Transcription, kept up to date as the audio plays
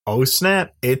Oh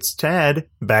snap, it's Tad,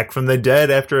 back from the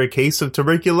dead after a case of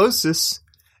tuberculosis,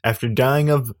 after dying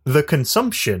of the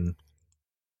consumption.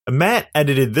 Matt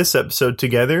edited this episode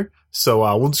together, so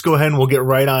we'll just go ahead and we'll get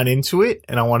right on into it,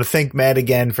 and I want to thank Matt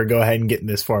again for go ahead and getting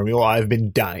this for me while I've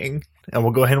been dying. And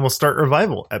we'll go ahead and we'll start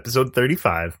Revival, episode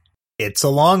 35. It's a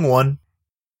long one.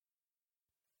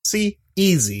 See?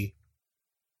 Easy.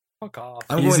 Fuck off.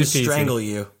 I'm Easy going to peasy. strangle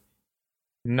you.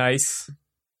 Nice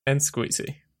and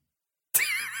squeezy.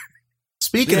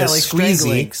 Speaking Yeah, of like squeezy,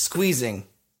 strangling, squeezing.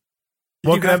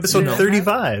 welcome to guys episode know that?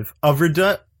 35 of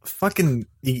fucking,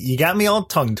 you got me all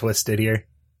tongue twisted here.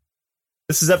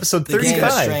 This is episode The game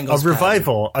that 35 strangles of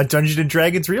Revival, a Dungeons and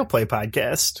Dragons real play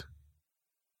podcast.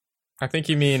 I think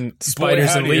you mean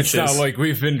spiders and It's leeches. not like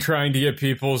we've been trying to get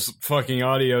people's fucking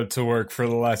audio to work for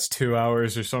the last 2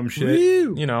 hours or some shit.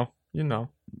 You know.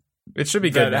 It should be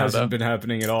good That now, hasn't though. been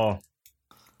happening at all.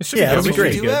 It should Yeah, be it'll good. be It should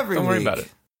great. We do good. every Don't worry week. about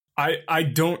it. I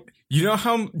don't. You know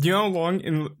how long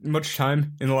in much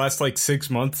time in the last like 6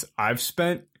 months I've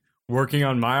spent working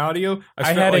on my audio? I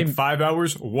spent had like a- 5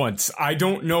 hours once. I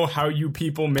don't know how you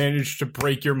people manage to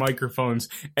break your microphones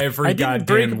every I didn't goddamn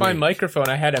break my week. microphone.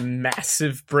 I had a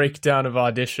massive breakdown of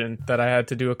Audition that I had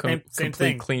to do a Same complete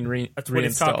thing. clean That's what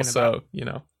he's reinstall. talking So, about. you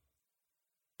know.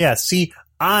 Yeah, see,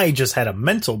 I just had a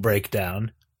mental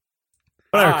breakdown.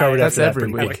 But I recovered that's after that every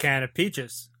pretty Have a quick. can of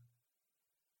peaches.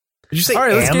 Did you say All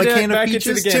right, let's am a get can of back into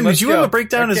peaches? the game. Tim, Let's did you go. have a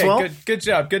breakdown as Okay, well? Good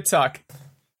job. Good talk.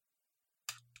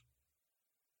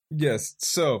 Yes.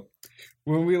 So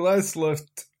when we last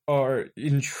left our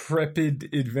intrepid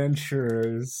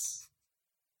adventurers,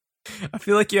 I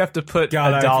feel like you have to put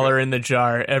God, I $1 in the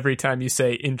jar every time you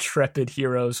say intrepid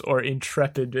heroes or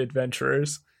intrepid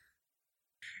adventurers.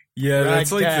 yeah,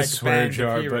 that's like the Ragtag swear band of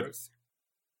jar, but heroes.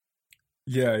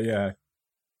 yeah,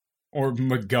 or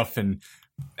MacGuffin.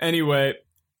 Anyway,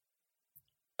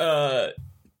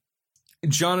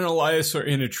 John and Elias are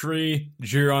in a tree.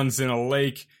 Giron's in a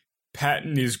lake.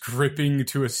 Patton is gripping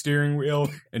to a steering wheel,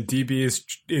 and DB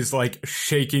is like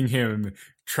shaking him,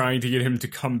 trying to get him to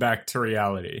come back to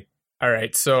reality. All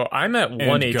right, so I'm at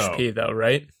 1 And go. HP though,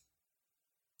 right?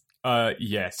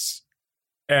 Yes.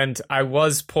 And I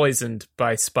was poisoned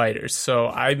by spiders, so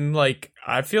I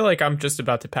feel like I'm just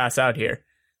about to pass out here.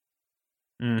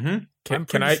 Mm-hmm. Can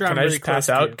pretty I sure I'm can I really just pass close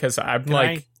to out? you. Because I'm Can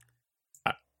like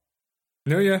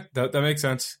No, yeah, that makes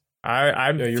sense. I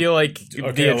Yeah, you're- feel like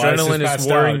okay, the Elias is adrenaline passed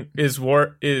is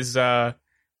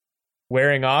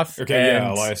wearing off. Okay, yeah,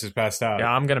 and Elias is passed out.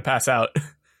 yeah, I'm gonna pass out.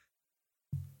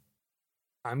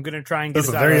 I'm gonna try and get That's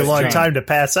a us out very of this long jam. time to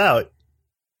pass out.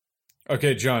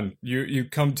 Okay, John, you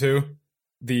come to.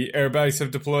 The airbags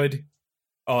have deployed.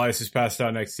 Elias is passed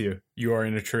out next to you. You are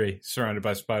in a tree, surrounded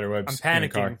by spider I'm webs. in a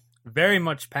car. panicking. Very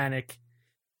much panic.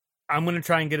 I'm gonna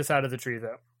try and get us out of the tree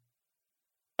though.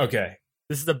 Okay,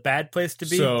 This is a bad place to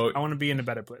be. So- I want to be in a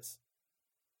better place.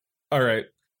 all right.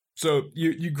 So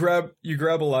you grab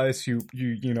Elias. You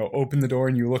open the door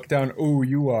and you look down. Oh,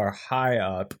 you are high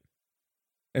up.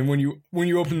 And when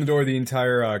you open the door, the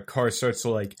entire car starts to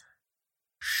like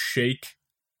shake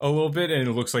a little bit, and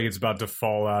it looks like it's about to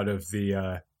fall out of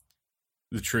the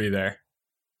tree there.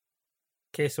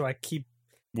 Okay, so I keep.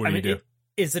 What do you do?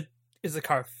 Is the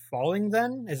car falling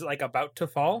then? Is it like about to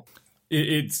fall?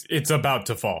 It's about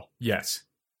to fall. Yes.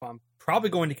 Well, I'm probably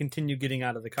going to continue getting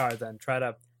out of the car then. Try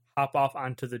to hop off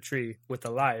onto the tree with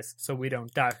Elias so we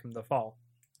don't die from the fall.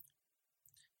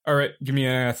 All right, give me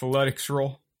an athletics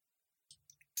roll.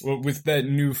 Well, with that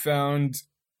newfound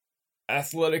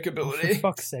athletic For ability.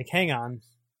 fuck's sake, hang on.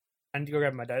 I need to go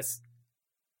grab my dice.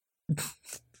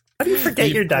 How do you forget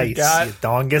You your dice, forgot you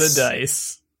dongus? The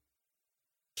dice.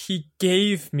 He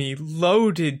gave me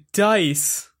loaded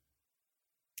dice.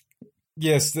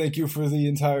 Yes, thank you for the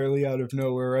entirely out of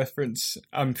nowhere reference.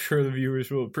 I'm sure the viewers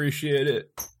will appreciate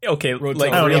it. Okay, Road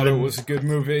like to El I don't Dorado even- was a good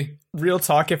movie. real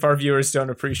talk. If our viewers don't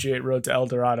appreciate Road to El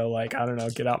Dorado, like I don't know,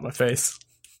 get out my face.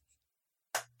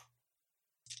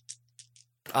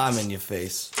 I'm in your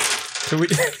face. Can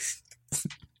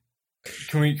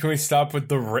we? Can we stop with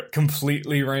the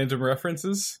completely random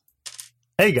references?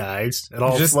 Hey guys, it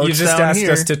all you floats just down asked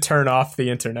here. us to turn off the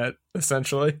internet,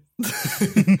 essentially.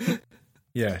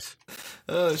 Yes.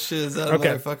 Oh shit, is that Okay.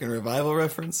 another fucking revival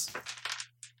reference?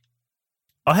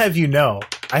 I'll have you know,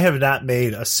 I have not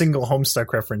made a single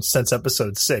Homestuck reference since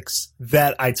episode 6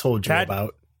 that I told you That-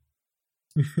 about.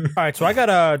 All right, so I got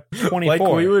a 24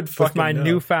 Like we would with fucking my know.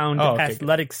 newfound Oh, okay, good.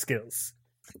 athletic skills.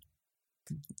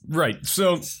 Right.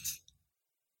 So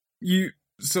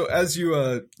as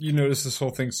you notice this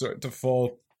whole thing start to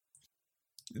fall,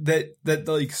 that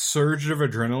like surge of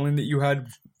adrenaline that you had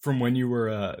from when you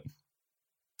were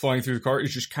flying through the car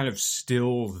is just kind of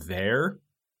still there.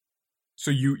 So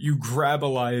you grab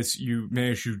Elias, you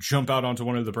manage to jump out onto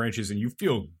one of the branches, and you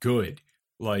feel good.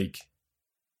 Like,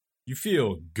 you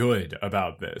feel good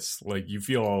about this. Like, you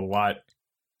feel a lot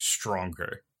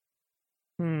stronger.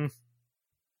 I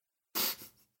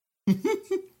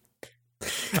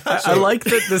like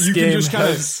that this You can game just kind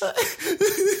has,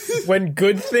 when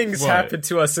good things What? happen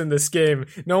to us in this game,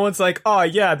 no one's like, oh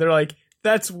yeah, they're like,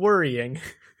 that's worrying.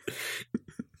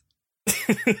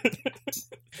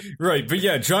 Right, but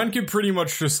yeah, John can pretty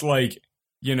much just, like,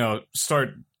 you know,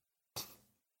 start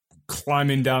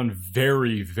climbing down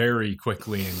very, very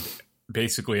quickly and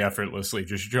basically effortlessly,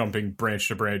 just jumping branch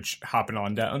to branch, hopping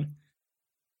on down.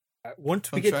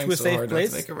 Once we I'm get trying to a so safe hard not to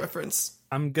place, make a reference.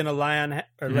 I'm gonna lie on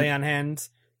lay on hands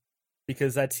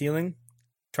because that's healing.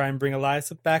 Try and bring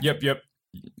Elias back. Yep.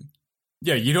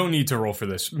 Yeah, you don't need to roll for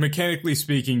this. Mechanically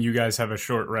speaking, you guys have a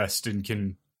short rest and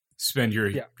can spend your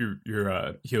Yeah.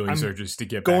 healing I'm surges to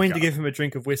get Going back to up. give him a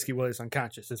drink of whiskey while he's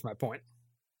unconscious is my point.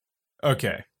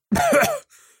 Okay.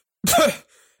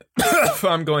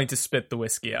 I'm going to spit the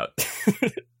whiskey out.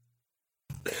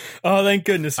 Oh, thank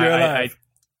goodness you're alive.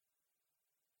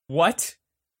 What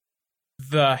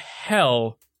the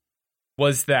hell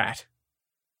was that?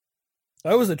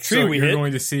 That was a tree So we you're hit.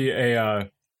 going to see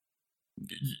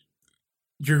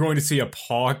you're going to see a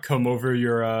paw come over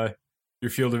your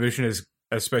field of vision as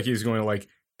Specky is going to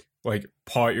like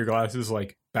paw at your glasses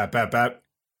like bat bat bat.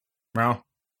 Meow.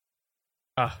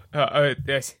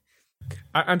 Yes.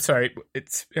 I'm sorry.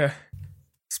 It's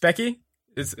Specky.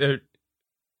 It's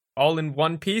all in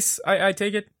one piece. I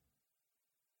take it.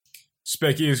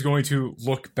 Specky is going to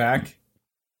look back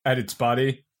at its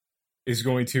body, is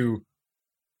going to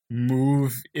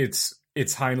move its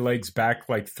hind legs back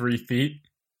like 3 feet,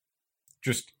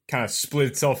 just kind of split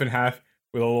itself in half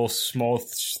with a little small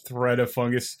thread of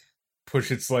fungus,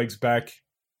 push its legs back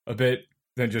a bit,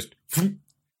 then just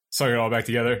suck it all back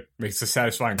together, makes a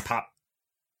satisfying pop.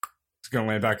 It's going to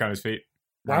land back on his feet.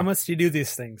 Why must you do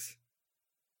these things?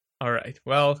 All right.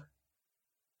 Well,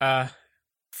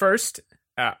 first,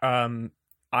 I'm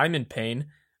in pain.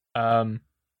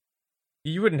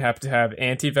 You wouldn't have to have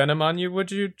anti-venom on you,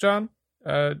 would you, John?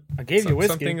 I gave you whiskey.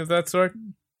 Something of that sort?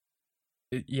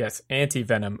 Yes,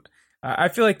 anti-venom. I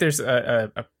feel like there's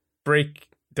a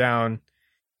breakdown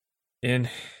in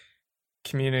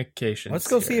communication. Let's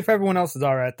go see if everyone else is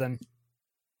all right then.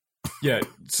 Yeah,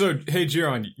 so, hey,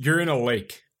 Giron, you're in a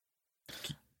lake.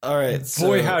 All right. Boy,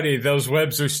 So howdy, those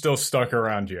webs are still stuck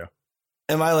around you.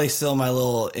 am I like still in my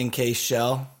little encased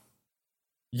shell?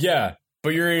 Yeah,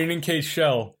 but you're in an encased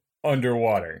shell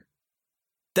underwater.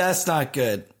 That's not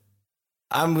good.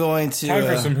 I'm going to. Time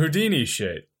for some Houdini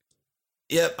shit.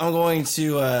 Yep, I'm going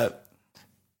to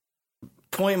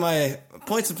point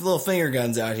some little finger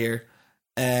guns out here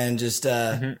and just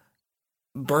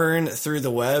burn through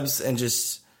the webs and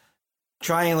just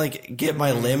try and like get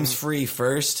my limbs free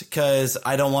first, because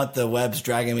I don't want the webs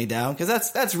dragging me down,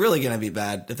 because that's really gonna be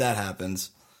bad if that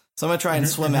happens. So I'm gonna try and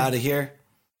swim out of here.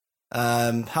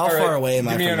 How far away am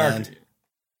I from land?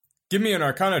 Give me an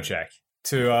Arcana check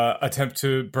to attempt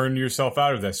to burn yourself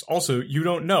out of this. Also, you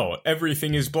don't know.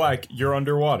 Everything is black. You're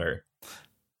underwater.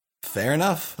 Fair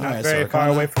enough. Not All right, very so far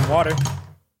Arcana. away from water.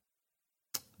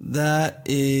 That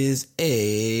is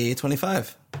a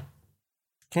 25.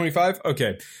 25?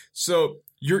 Okay. So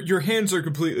your hands are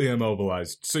completely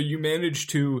immobilized. So you manage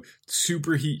to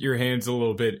superheat your hands a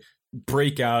little bit,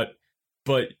 break out,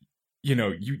 but you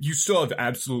know, you still have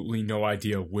absolutely no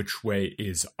idea which way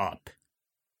is up.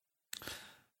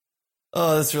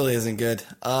 Oh, this really isn't good.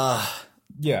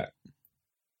 Yeah.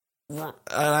 And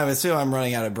I'm assuming I'm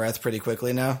running out of breath pretty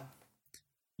quickly now.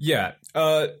 Yeah.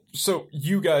 So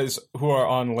you guys who are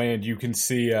on land, you can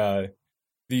see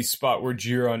the spot where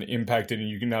Giron impacted, and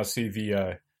you can now see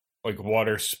the like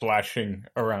water splashing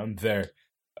around there.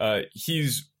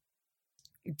 He's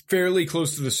fairly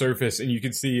close to the surface, and you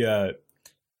can see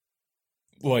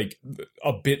like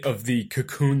a bit of the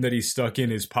cocoon that he's stuck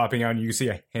in is popping out, and you can see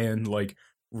a hand like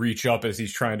reach up as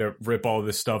he's trying to rip all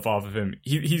this stuff off of him.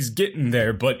 He's getting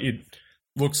there, but it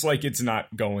looks like it's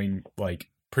not going like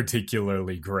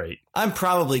particularly great. I'm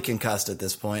probably concussed at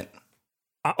this point.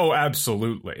 Oh,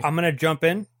 absolutely. I'm gonna jump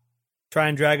in, try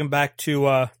and drag him back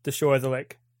to the shore of the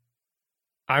lake.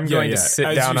 I'm going to sit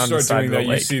As down you on the start side doing of the that,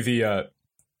 lake. you see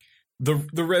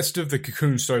the rest of the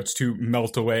cocoon starts to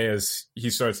melt away as he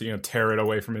starts to tear it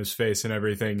away from his face and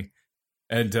everything.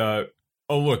 And oh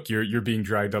look, you're being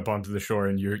dragged up onto the shore,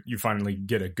 and you finally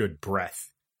get a good breath.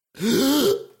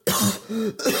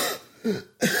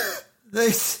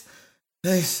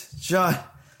 Thanks, John.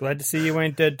 Glad to see you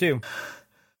ain't dead too.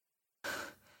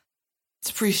 It's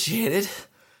appreciated.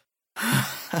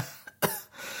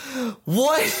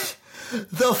 What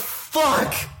the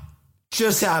fuck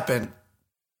just happened?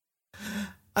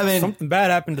 I mean, Something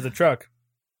bad happened to the truck.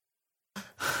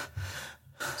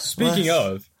 Speaking What?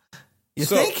 of, you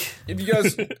so think?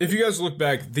 if you guys look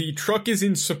back, the truck is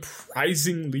in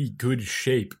surprisingly good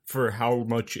shape for how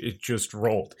much it just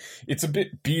rolled. It's a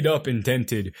bit beat up and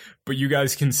dented, but you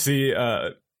guys can see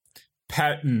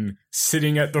Patton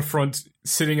sitting at the front,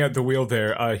 sitting at the wheel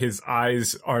there. His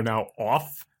eyes are now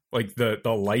off, like the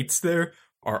lights there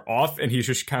are off, and he's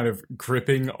just kind of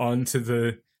gripping onto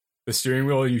the steering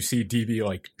wheel. And you see DB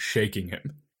like shaking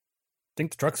him.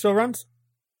 Think the truck still runs?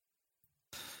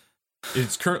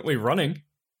 It's currently running.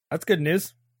 That's good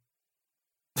news.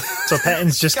 So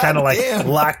Patton's just God kind of like damn.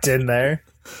 locked in there.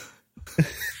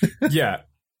 Yeah.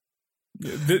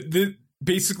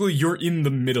 Basically, you're in the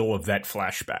middle of that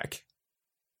flashback.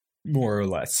 More or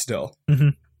less, still.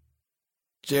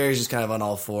 Jerry's just kind of on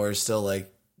all fours, still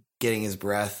like getting his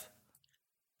breath.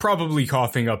 Probably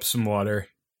coughing up some water.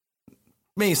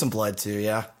 Maybe some blood too,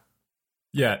 yeah.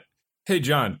 Yeah. Hey,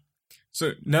 John.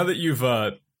 So now that you've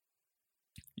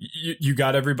you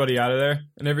got everybody out of there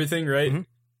and everything, right? Mhm.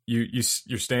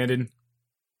 You're standing,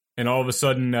 and all of a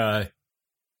sudden,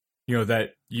 you know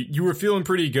that you were feeling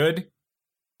pretty good.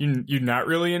 You're not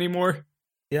really anymore.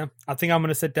 Yeah, I think I'm going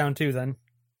to sit down too then.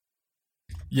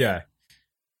 Yeah.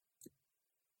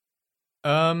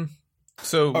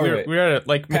 So All right. we're at a,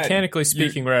 like, Pat, mechanically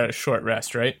speaking, we're at a short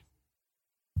rest, right?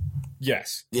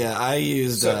 Yes. Yeah, I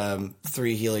used So-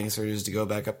 3 healing surges to go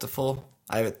back up to full.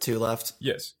 I have 2 left.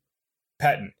 Yes.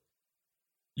 Patton,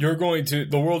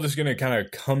 the world is going to kind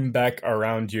of come back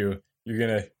around you. You're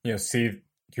going to, see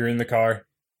you're in the car.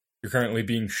 You're currently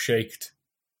being shaked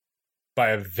by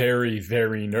a very,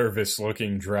 very nervous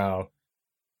looking drow.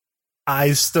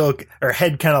 Eyes still, or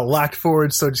head kind of locked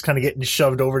forward, so just kind of getting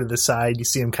shoved over to the side. You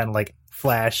see him kind of like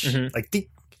flash, Mhm. like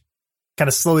kind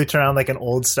of slowly turn on like an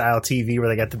old style TV where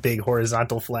they got the big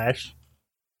horizontal flash.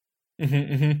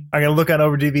 Mm-hmm. I'm gonna look on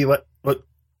over DB. What?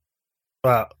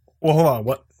 Well, hold on.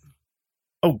 What?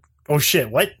 Oh shit!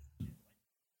 What?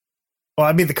 Well,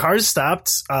 I mean, the cars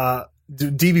stopped.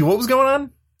 DB, what was going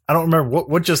on? I don't remember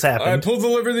what just I happened. pulled the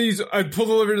lever that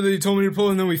you told me to pull,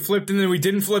 and then we flipped, and then we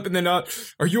didn't flip, and then are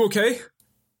you okay?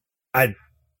 I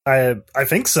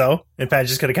think so. And Pat's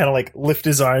just gonna kind of like lift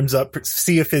his arms up,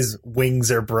 see if his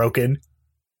wings are broken.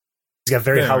 He's got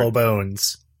very There. hollow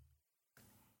bones.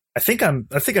 I think I'm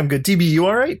good. DB, you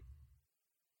all right?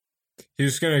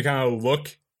 He's just gonna kind of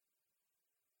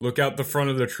look out the front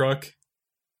of the truck,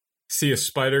 see a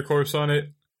spider corpse on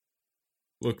it,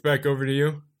 look back over to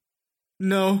you.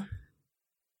 No.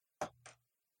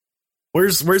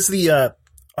 Where's the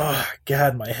oh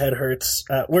god, my head hurts.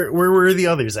 Where were the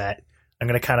others at? I'm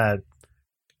gonna kind of.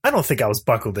 I don't think I was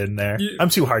buckled in there. You- I'm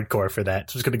too hardcore for that.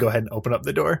 So I'm just gonna go ahead and open up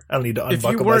the door. I don't need to If you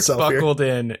unbuckle weren't myself here. buckled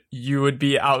in, you would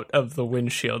be out of the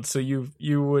windshield. So you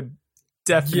would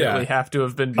definitely Yeah. have to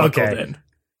have been buckled Okay. in.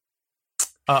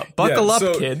 Buckle Yeah, up,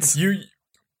 so kids. You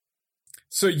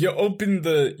open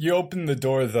the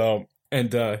door though,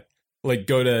 and like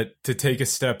go to take a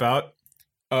step out.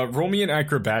 Roll me an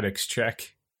acrobatics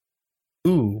check,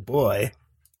 Ooh boy,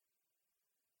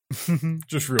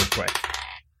 just real quick.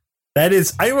 that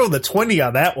is. I rolled a 20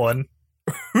 on that one.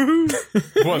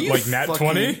 What, Are you like nat fucking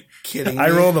 20? Kidding I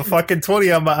me? rolled a fucking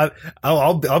 20 on my.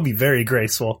 I'll be very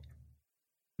graceful.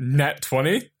 Nat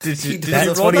 20? Did you That's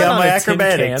roll 20 that on my a tin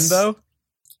acrobatics. can, though?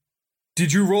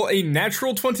 Did you roll a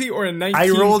natural 20 or a 19? I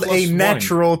rolled plus a 1?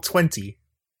 natural 20.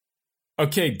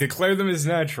 Okay, declare them as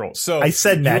natural. So I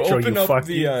said natural, open you up fuck.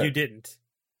 the, You didn't.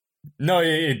 No,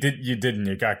 you didn't.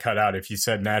 It got cut out. If you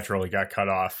said natural, it got cut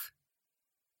off.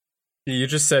 You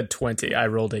just said 20. I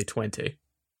rolled a 20.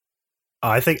 Oh,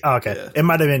 I think okay. Yeah. It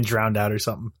might have been drowned out or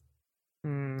something.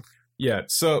 Yeah,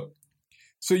 so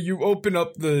you open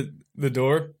up the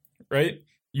door, right?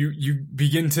 You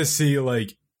begin to see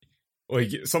like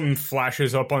something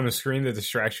flashes up on the screen that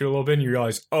distracts you a little bit, and you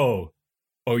realize, oh,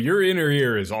 your inner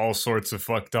ear is all sorts of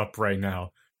fucked up right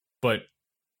now. But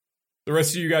the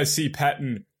rest of you guys see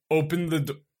Patton open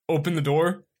the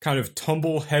door, kind of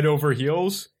tumble head over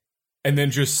heels, and then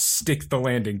just stick the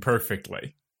landing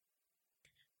perfectly.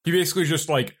 He basically just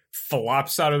like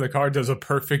flops out of the car, does a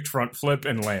perfect front flip,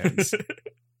 and lands.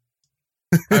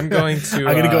 I'm going to.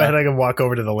 I'm gonna go ahead and walk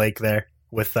over to the lake there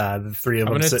with the three of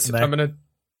them sitting there.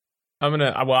 I'm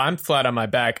gonna. Well, I'm flat on my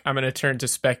back. I'm gonna turn to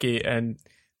Specky and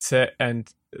say,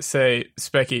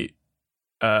 Specky,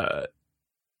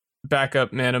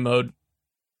 backup mana mode,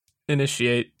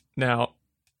 initiate now.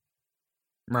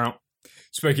 Meow.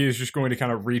 Specky is just going to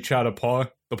kind of reach out a paw.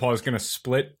 The paw is going to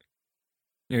split.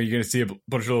 You're going to see a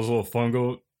bunch of those little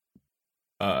fungal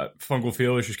fungal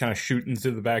feelers just kind of shooting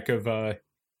to the back of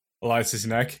Elias's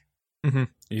neck. Mhm.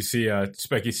 You see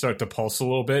Specky start to pulse a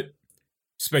little bit.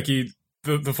 Specky,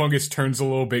 the fungus turns a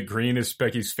little bit green as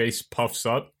Specky's face puffs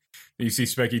up. You see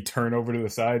Specky turn over to the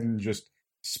side and just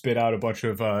spit out a bunch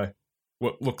of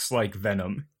what looks like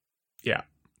venom.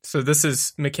 So this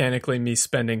is mechanically me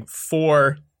spending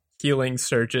 4 healing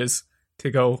surges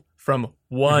to go from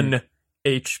 1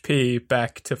 HP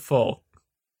back to full.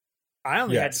 I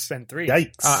only had to Yes. spend 3.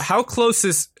 Yikes. How close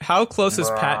is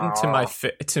Patton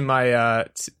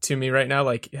to me right now?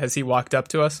 Like, has he walked up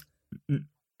to us?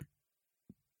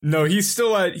 No, he's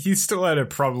still at a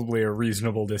probably a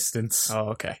reasonable distance. Oh,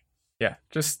 okay. Yeah,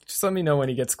 just let me know when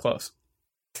he gets close.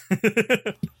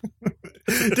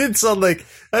 Did sound like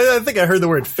I think I heard the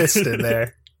word fist in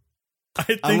there. I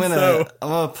think I'm gonna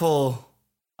so.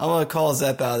 I'm gonna call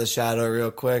Zep out of the shadow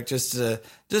real quick just to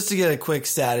get a quick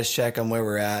status check on where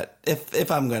we're at,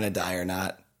 if I'm gonna die or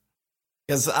not,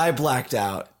 because I blacked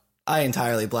out. I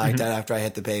entirely blacked out after I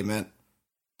hit the pavement.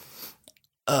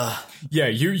 Yeah,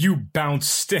 you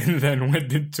bounced and then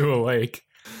went into a lake.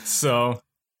 So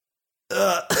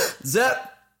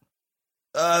Zep,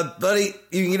 buddy,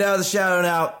 you can get out of the shadow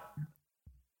now.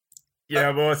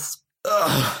 yeah, boss.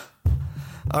 All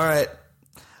right,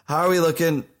 how are we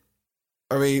looking?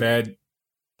 Are we Bad.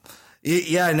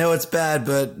 Yeah, I know it's bad,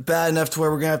 but bad enough to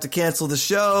where we're gonna have to cancel the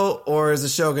show, or is the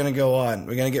show gonna go on?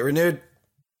 We're gonna get renewed?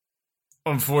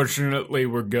 Unfortunately,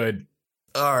 we're good.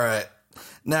 All right.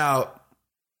 Now,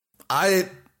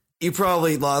 you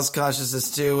probably lost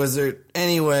consciousness too. Was there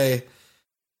any way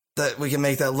that we can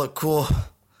make that look cool?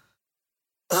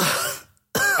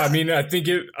 I mean, I think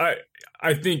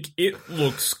it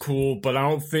looks cool, but I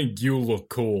don't think you look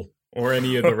cool or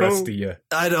any of the rest of you.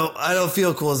 I don't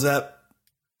feel cool, Zep.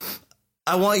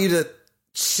 I want you to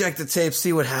check the tape,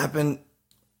 see what happened.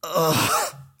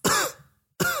 Ugh.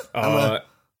 I'm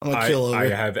gonna kill over. I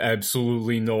have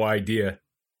absolutely no idea.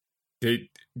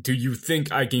 Do you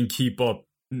think I can keep up?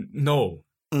 No.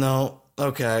 No.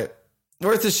 Okay.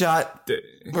 Worth a shot.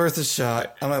 Worth a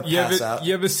shot. I'm gonna pass out.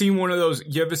 You ever seen one of those?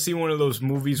 You ever seen one of those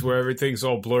movies where everything's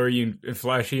all blurry and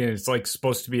flashy and it's like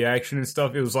supposed to be action and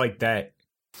stuff? It was like that.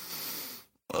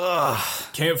 Ugh.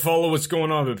 Can't follow what's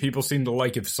going on, but people seem to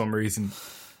like it for some reason.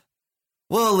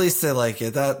 Well, at least they like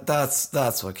it. That's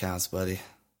what counts, buddy.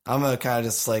 I'm gonna kind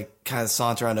of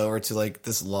saunter on over to like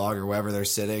this log or wherever they're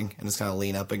sitting and just kind of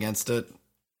lean up against it.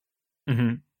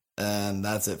 Mm-hmm. And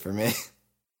that's it for me.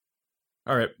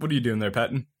 All right, what are you doing there,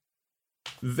 Patton?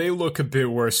 They look a bit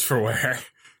worse for wear.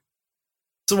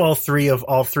 So all three of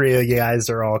you guys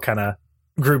are all kind of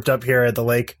grouped up here at the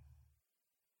lake.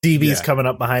 DB's Yeah. coming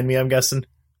up behind me, I'm guessing.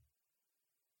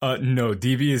 No,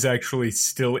 DB is actually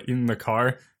still in the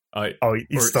car. Oh,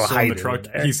 he's Or still in hiding the truck.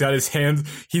 there. He's got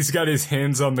his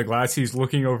hands on the glass. He's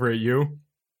looking over at you.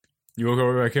 You look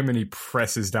over at him and he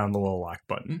presses down the little lock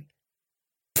button.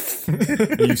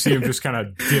 And you see him just kind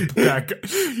of dip back.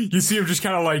 You see him just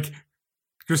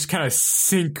kind of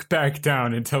sink back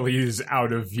down until he is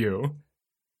out of view.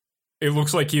 It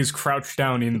looks like he is crouched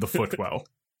down in the footwell.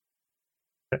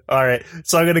 All right,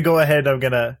 so I'm gonna go ahead.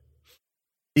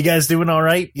 You guys doing all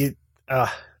right?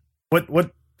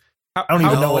 What? I don't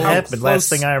even know what how happened. Last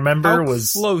thing I remember how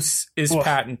was close is Whoa.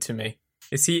 Patton to me?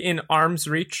 Is he in arm's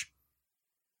reach?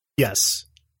 yes.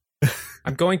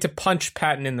 I'm going to punch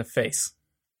Patton in the face.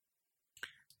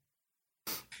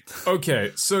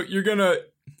 Okay, so you're gonna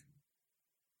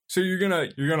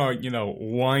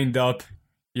wind up.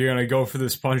 You're gonna go for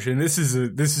this punch, and this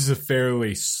is a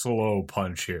fairly slow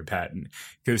punch here, Patton,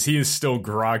 because he is still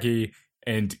groggy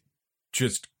and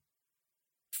just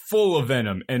full of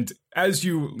venom. And as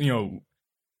you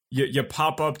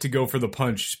pop up to go for the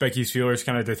punch, Specky's feelers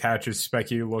kind of detaches.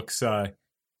 Specky looks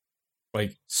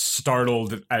like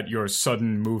startled at your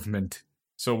sudden movement.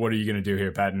 So what are you gonna do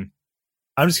here, Patton?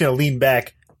 I'm just gonna lean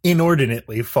back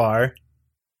inordinately far,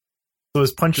 so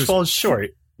his punch Just- falls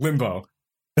short. Limbo.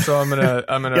 So I'm gonna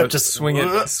Yep, just just- swing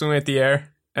at the air,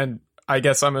 and I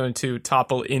guess I'm going to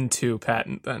topple into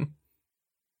Patton then.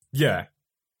 Yeah.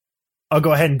 I'll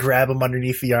go ahead and grab him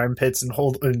underneath the armpits and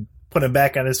put him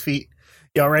back on his feet.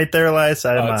 You all right there, Elias?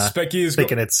 I'm Specky is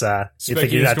thinking you think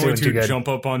Specky you're is not going doing too to good. jump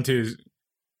up onto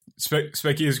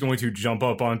Specky is going to jump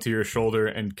up onto your shoulder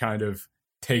and kind of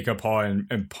take a paw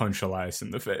and punch Elias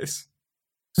in the face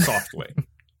softly.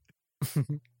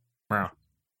 Wow.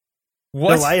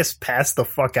 What? Elias passed the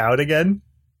fuck out again.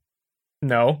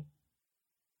 No.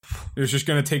 It was just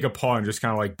going to take a paw and just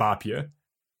kind of like bop you.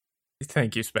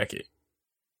 Thank you, Specky.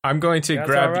 I'm going to That's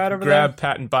all right over grab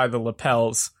Patton by the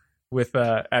lapels with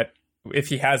if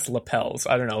he has lapels.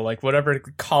 I don't know, like whatever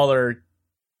collar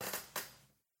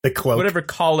The cloak. whatever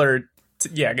collar,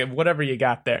 whatever you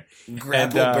got there.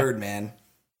 Grapple And, Birdman.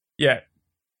 Yeah,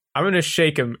 I'm gonna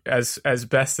shake him as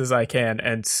best as I can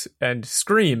and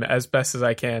scream as best as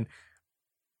I can.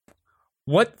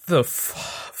 What the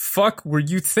fuck were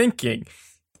you thinking?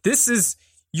 This is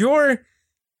your.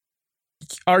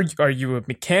 Are you a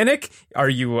mechanic? Are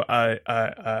you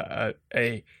an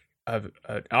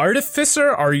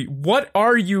artificer? What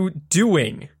are you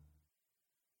doing?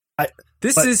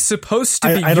 This is supposed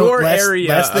to be your area.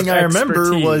 Last thing of I remember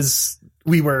expertise. was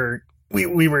we were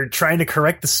trying to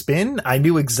correct the spin. I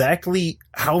knew exactly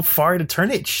how far to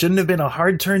turn it. It shouldn't have been a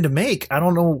hard turn to make. I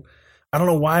don't know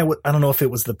why. I don't know if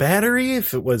it was the battery,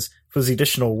 if it was the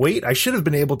additional weight. I should have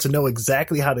been able to know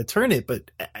exactly how to turn it. But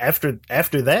after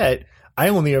that, I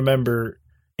only remember.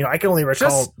 I can only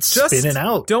recall spinning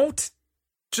out. Don't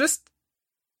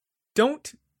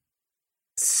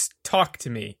talk to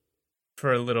me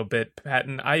for a little bit,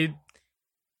 Patton. I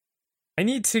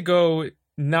need to go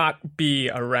not be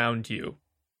around you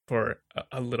for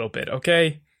a little bit,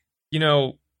 okay?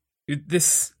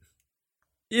 This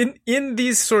in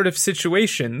these sort of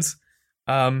situations,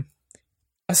 a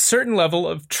certain level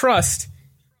of trust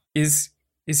is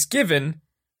given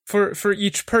for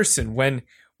each person. When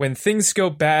things go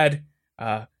bad,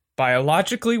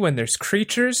 biologically, when there's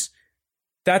creatures,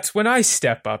 that's when I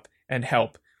step up and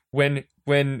help. When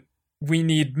we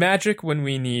need magic, when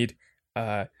we need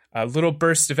a little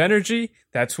burst of energy,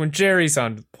 that's when Jerry's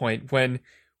on point. When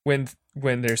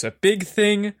there's a big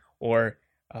thing or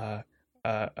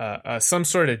some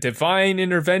sort of divine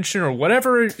intervention or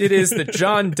whatever it is that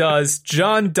John does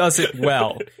it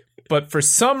well. But for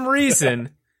some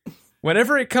reason,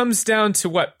 whenever it comes down to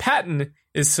what Patton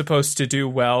is supposed to do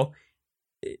well,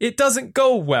 it doesn't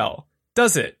go well,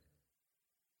 does it?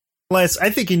 Les,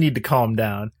 I think you need to calm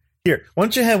down. Here, why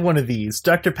don't you have one of these?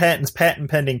 Dr. Patton's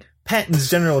patent pending, Patton's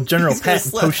general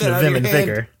patent potion of vim and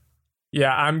vigor.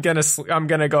 Yeah, I'm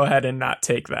gonna go ahead and not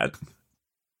take that.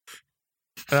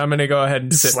 And I'm gonna go ahead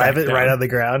and slap it down. right on the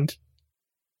ground.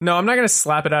 No, I'm not gonna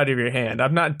slap it out of your hand.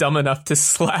 I'm not dumb enough to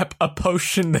slap a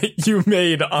potion that you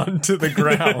made onto the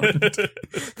ground.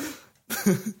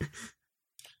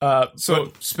 So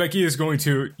Specky is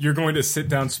you're going to sit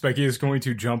down. Specky is going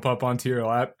to jump up onto your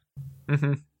lap,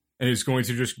 and he's going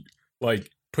to just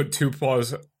put two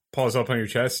paws up on your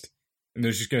chest, and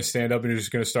they're just going to stand up, and you're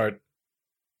just going to start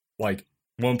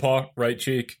one paw right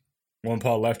cheek, one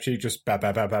paw left cheek, just bap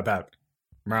bap bap bap bap.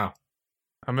 Meow.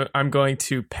 I'm going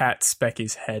to pat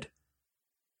Specky's head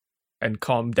and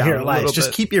calm down Here, a Elias, little just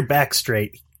bit. keep your back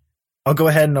straight. I'll go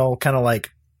ahead and I'll kind of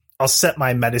I'll set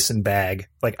my medicine bag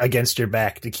against your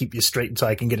back to keep you straight until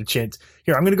I can get a chance.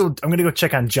 Here, I'm gonna go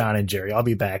check on John and Jerry. I'll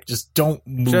be back. Just don't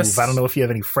move. I don't know if you have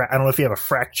any. I don't know if you have a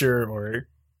fracture or.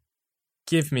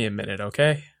 Give me a minute,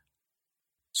 okay?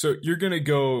 So you're gonna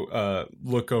go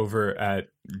look over at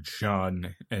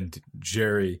John and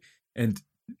Jerry, and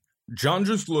John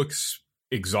just looks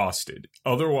exhausted.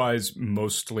 Otherwise,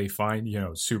 mostly fine.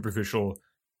 Superficial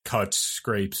cuts,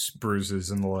 scrapes,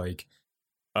 bruises, and the like.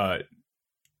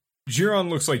 Jiron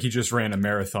looks like he just ran a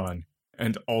marathon,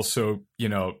 and also,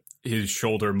 his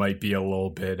shoulder might be a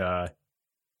little bit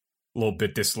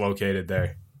dislocated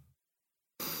there.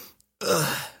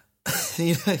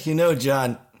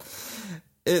 John,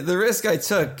 the risk I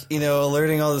took,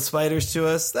 alerting all the spiders to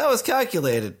us, that was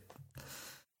calculated.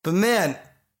 But man,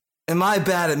 am I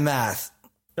bad at math?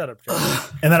 Shut up, Jerry.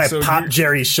 And then I pop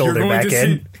Jerry's shoulder back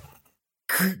in.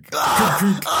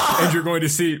 And you're going to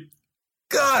see...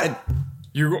 God!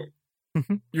 You're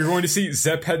going to see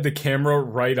Zep had the camera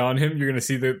right on him. You're going to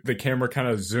see the camera kind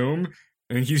of zoom,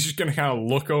 and he's just going to kind of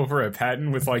look over at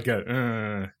Patton with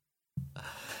not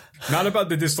about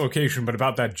the dislocation, but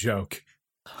about that joke.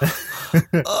 Can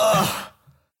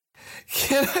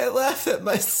I laugh at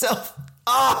myself?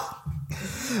 All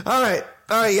right,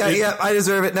 yeah, I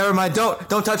deserve it. Never mind.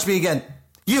 Don't touch me again.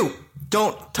 You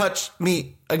don't touch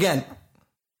me again.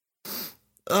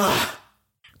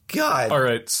 God. All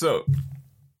right, so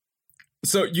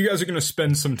you guys are going to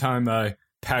spend some time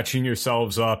patching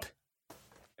yourselves up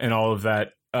and all of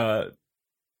that.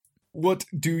 What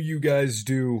do you guys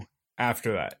do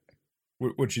after that?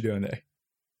 What you doing there?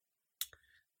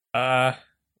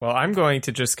 Well, I'm going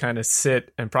to just kind of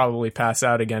sit and probably pass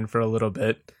out again for a little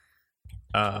bit.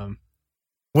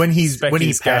 When he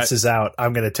passes out,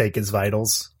 I'm going to take his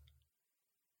vitals.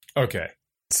 Okay.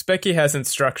 Specky has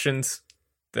instructions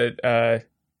that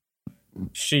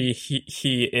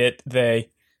they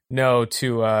know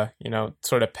to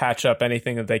sort of patch up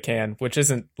anything that they can, which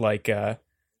isn't like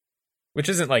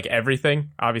everything.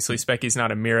 Obviously, Specky's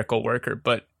not a miracle worker,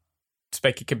 but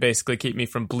Specky can basically keep me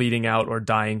from bleeding out or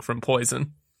dying from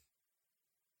poison.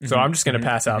 So I'm just going to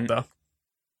pass out, though.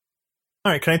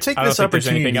 All right, can I take I don't this think there's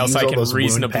opportunity anything to else use I all can those wound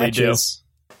reasonably do. patches?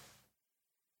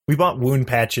 We bought wound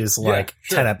patches like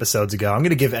sure. 10 episodes ago. I'm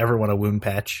going to give everyone a wound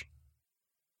patch.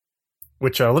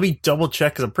 Which, let me double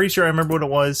check, because I'm pretty sure I remember what it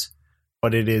was.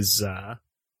 But it is, because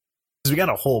we got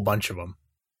a whole bunch of them.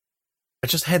 I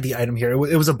just had the item here.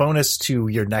 It was a bonus to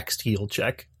your next heal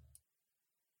check.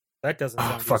 That doesn't Oh,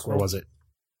 sound fuck, useful. where was it?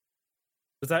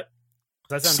 Does that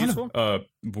sound Son of-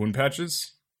 useful? Wound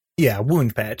patches? Yeah,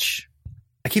 wound patch.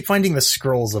 I keep finding the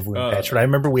scrolls of wound patch, but I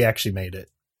remember we actually made it.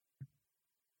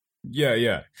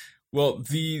 Yeah. Well,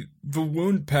 the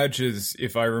wound patches,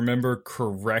 if I remember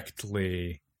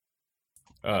correctly,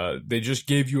 they just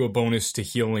gave you a bonus to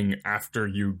healing after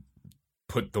you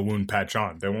put the wound patch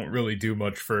on. They won't really do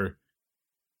much for...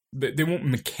 They won't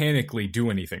mechanically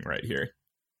do anything right here.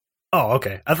 Oh,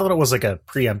 okay. I thought it was like a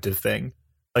preemptive thing.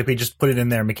 Like we just put it in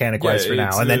there mechanic-wise Yeah, for now,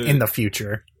 it's and then a- in the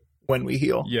future, when we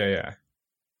heal. Yeah.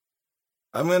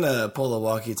 I'm gonna pull the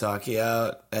walkie-talkie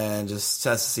out and just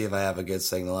test to see if I have a good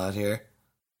signal out here.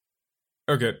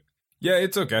 Okay. Yeah,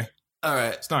 it's okay. All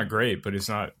right. It's not great, but it's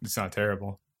not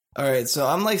terrible. All right, so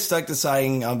I'm like stuck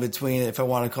deciding between if I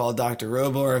want to call Dr.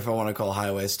 Robo or if I want to call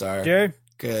Highway Star. Jared,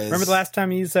 'Cause- remember the last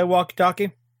time you used that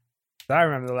walkie-talkie? I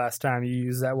remember the last time you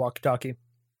used that walkie-talkie.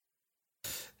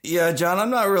 Yeah, John,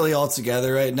 I'm not really all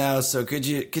together right now, so could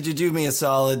you do me a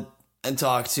solid and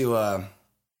talk to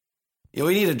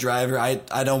we need a driver. I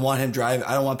don't want him drive.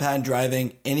 I don't want Patton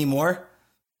driving anymore.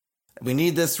 We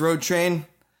need this road train.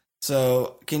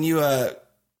 So can you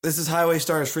this is Highway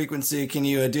Star's frequency. Can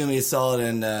you do me a solid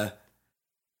and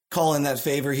call in that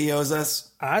favor he owes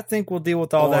us? I think we'll deal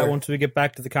with all that Or- once we get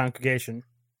back to the congregation.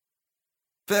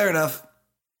 Fair enough.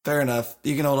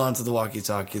 You can hold on to the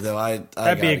walkie-talkie, though.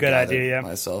 That'd be a gotta good gather idea, yeah.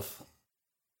 Myself.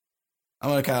 I'm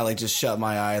gonna kind of like just shut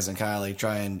my eyes and kind of like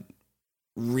try and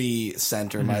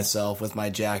re-center myself with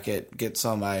my jacket. Get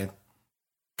some of my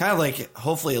kind of like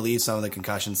hopefully alleviate some of the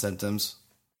concussion symptoms.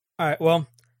 All right, well,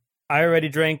 I already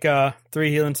drank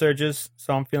 3 healing surges,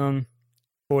 so I'm feeling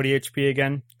 40 HP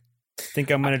again.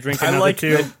 Think I'm going to drink I another like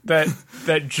 2.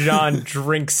 that John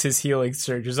drinks his healing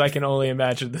surges. I can only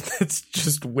imagine that that's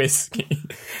just whiskey.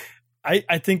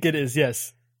 I think it is,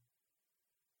 yes.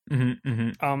 Mm-hmm.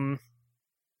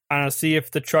 I don't know, see if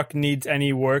the truck needs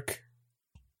any work.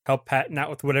 Help Patton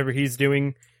out with whatever he's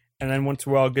doing. And then once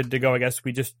we're all good to go, I guess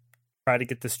we just try to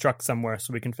get this truck somewhere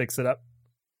so we can fix it up.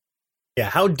 Yeah,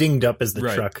 how dinged up is the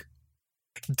Right. truck?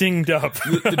 Dinged up.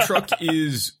 The truck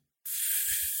is...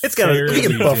 It's got to we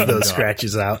can buff fairly those dinged up.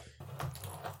 scratches out.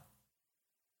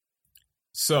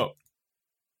 So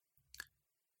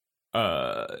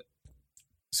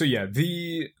yeah,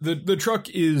 the truck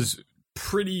is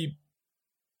pretty.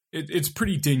 It's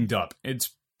pretty dinged up.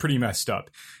 It's pretty messed up.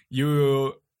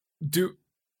 You do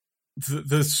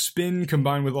the spin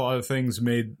combined with a lot of things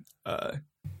made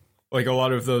like a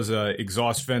lot of those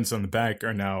exhaust vents on the back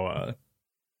are now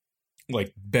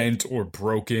like bent or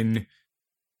broken.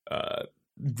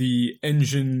 The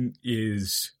engine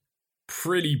is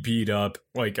pretty beat up.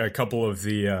 Like a couple of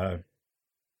the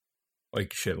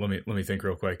like shit. Let me think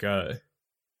real quick.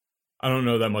 I don't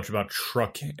know that much about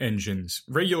truck engines.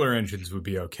 Regular engines would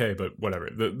be okay, but whatever.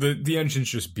 The engine's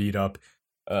just beat up.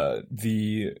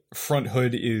 The front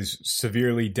hood is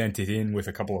severely dented in with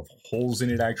a couple of holes in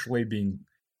it actually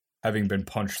having been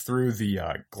punched through. The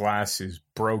glass is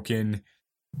broken.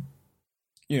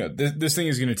 You know, this thing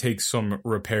is going to take some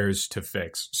repairs to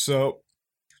fix. So,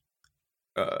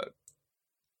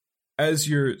 as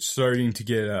you're starting to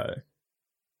get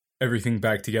everything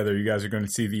back together, you guys are going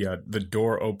to see the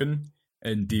door open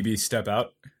and DB step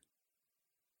out.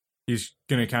 He's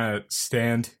going to kind of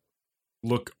stand,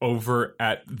 look over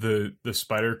at the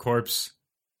spider corpse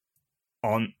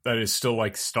that is still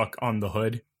like stuck on the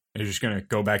hood. And he's just going to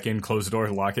go back in, close the door,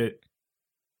 lock it.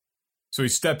 So he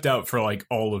stepped out for like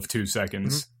all of 2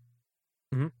 seconds.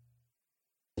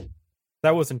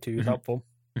 That wasn't too helpful.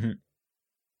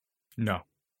 No.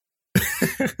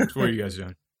 What are you guys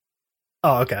doing?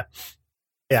 Oh, okay.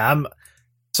 Yeah,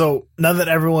 so now that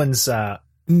everyone's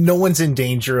no one's in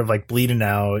danger of like bleeding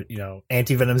out, you know,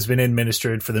 antivenom's been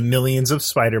administered for the millions of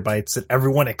spider bites that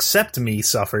everyone except me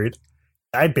suffered.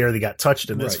 I barely got touched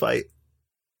in this fight.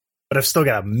 But I've still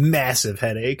got a massive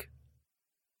headache.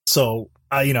 So,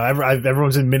 you know,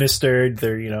 everyone's administered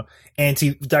their, you know,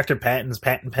 Dr. Patton's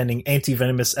patent pending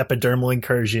anti-venomous epidermal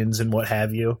incursions and what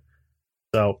have you.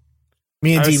 So,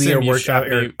 me and I DB assume are you working shot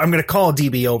out. me- I'm going to call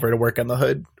DB over to work on the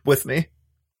hood with me.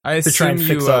 I To try assume and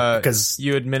fix you up, 'cause-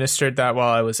 you administered that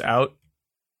while I was out.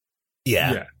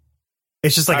 Yeah.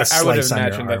 It's just like a I would slice on your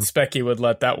imagine arm. that Specky would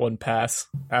let that one pass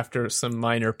after some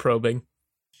minor probing.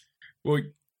 Well,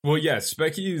 Well, yeah,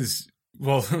 Specky is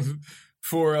well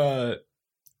for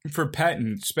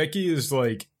Patton. Specky is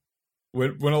like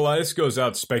when Elias goes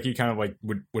out, Specky kind of like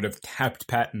would have tapped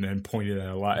Patton and pointed at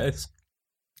Elias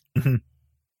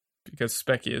because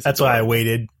Specky is. That's why I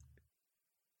waited.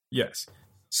 Yes.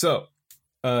 So,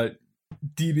 DB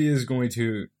is going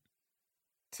to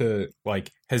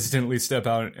like hesitantly step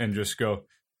out and just go.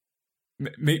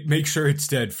 Make sure it's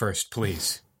dead first,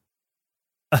 please.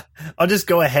 I'll just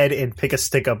go ahead and pick a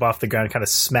stick up off the ground, and kind of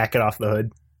smack it off the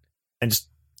hood, and just.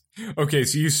 Okay,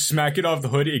 so you smack it off the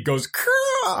hood, it goes,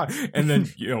 Krah! And then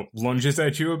lunges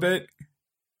at you a bit.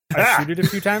 I shoot it a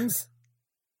few times.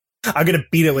 I'm gonna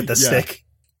beat it with the stick.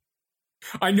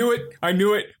 I knew it.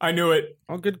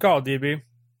 Oh, good call, DB.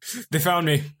 They found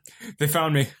me.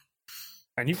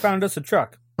 And you found us a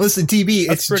truck. Listen, TB,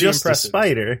 That's it's pretty just impressive. a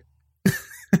spider.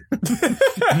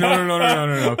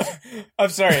 No. I'm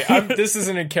sorry. This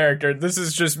isn't in character. This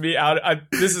is just me out.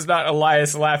 This is not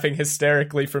Elias laughing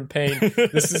hysterically from pain.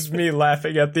 This is me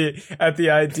laughing at the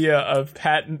idea of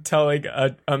Patton telling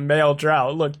a male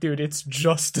drow, "Look, dude, it's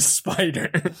just a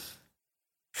spider."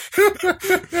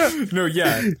 No,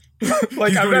 yeah.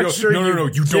 Like, I'm not sure. No,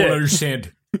 you don't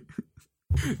understand.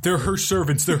 They're her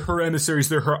servants. They're her emissaries.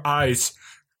 They're her eyes.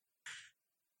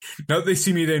 Now that they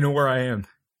see me, they know where I am.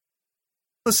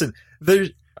 Listen,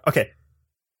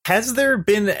 has there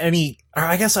been any? Or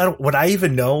I guess would I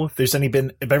even know if there's ever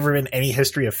been any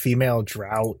history of female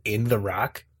drow in the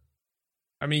Rock?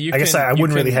 I mean, I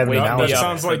wouldn't really have any knowledge. That of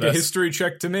sounds like a history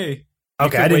check to me.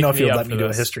 Okay, I didn't know if you you'd up let me for do a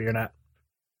this. history or not.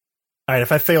 All right,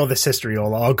 if I fail this history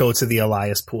roll, I'll go to the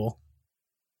Elias pool.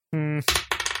 I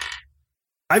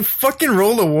fucking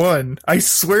rolled a 1. I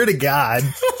swear to God.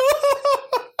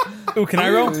 Ooh, can I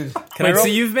roll? Dude. Can I Wait, roll? so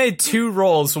you've made 2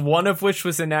 rolls, one of which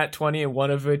was a nat 20 and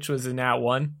one of which was a nat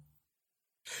 1?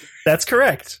 That's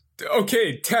correct.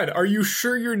 Okay, Ted, are you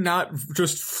sure you're not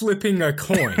just flipping a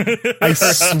coin? I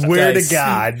swear to Dice.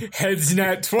 God. Heads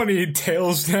nat 20,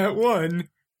 tails nat 1.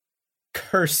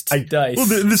 Cursed I- dice. Well,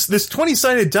 this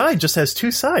 20-sided die just has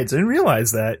 2 sides. I didn't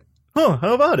realize that. Huh,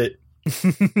 how about it?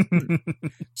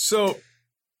 So,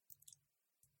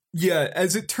 yeah,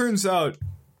 as it turns out,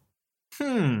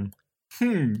 you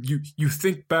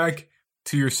think back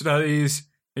to your studies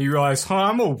and you realize,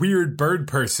 I'm a weird bird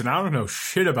person. I don't know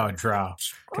shit about drow.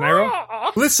 Can I roll?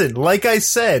 Listen, like I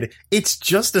said, it's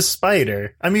just a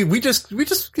spider. I mean, we just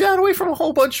got away from a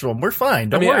whole bunch of them. We're fine.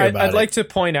 Don't worry about it. I'd like to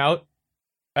point out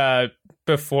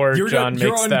before John You're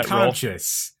makes that roll.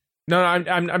 unconscious. No,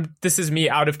 I'm. This is me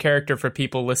out of character for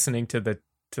people listening to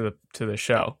the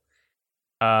show.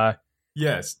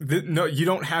 Yes. No, you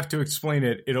don't have to explain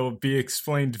it. It'll be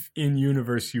explained in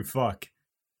universe, you fuck.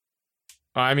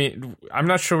 I mean, I'm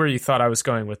not sure where you thought I was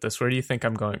going with this. Where do you think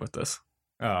I'm going with this?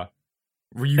 Were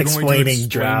you going to Explaining explain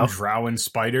drow. drow and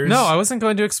spiders? No, I wasn't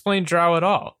going to explain drow at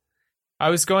all. I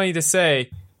was going to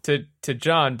say to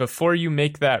John, before you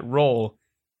make that roll,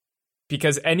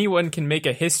 because anyone can make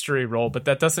a history roll, but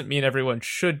that doesn't mean everyone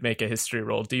should make a history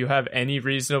roll. Do you have any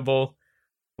reasonable,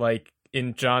 like,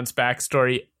 in John's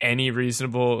backstory, any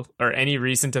reasonable or any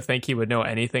reason to think he would know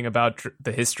anything about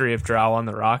the history of Drow on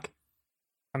the Rock?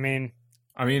 I mean,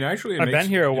 actually, I've been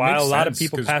here a while. A lot of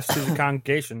people pass through the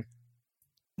congregation.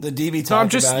 The DB talked No, I'm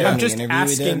just about it in I'm the just interview we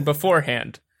asking did.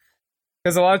 beforehand.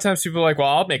 Because a lot of times people are like, well,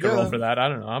 I'll make a roll Yeah. for that. I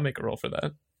don't know. I'll make a roll for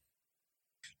that.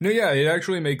 No, yeah, it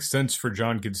actually makes sense for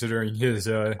John considering his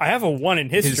I have a 1 in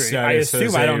history. I status assume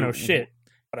as I don't a- know shit,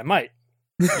 but I might.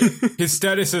 his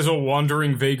status as a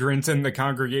wandering vagrant and the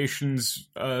congregation's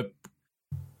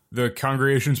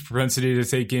propensity to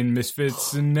take in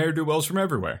misfits and ne'er-do-wells from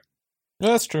everywhere. Yeah,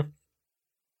 that's true.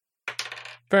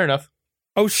 Fair enough.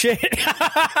 Oh shit!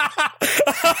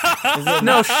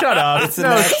 No, shut up. It's a No,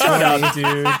 nat shut 20. up,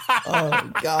 dude.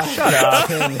 Oh God! Shut up.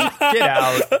 Damn it. Get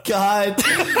out. God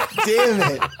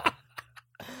damn it!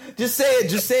 Just say it.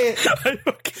 Just say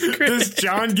it. Does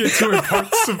John get to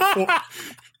impart some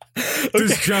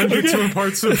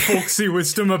some folksy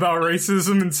wisdom about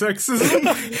racism and sexism?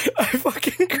 I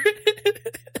fucking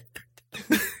crit.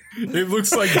 It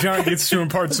looks like John gets to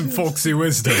impart some folksy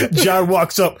wisdom. John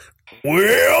walks up.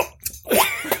 Well,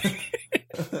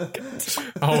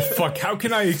 Oh fuck, how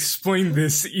can I explain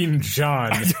this in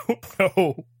John?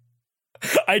 No,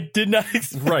 I did not.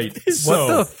 Right, What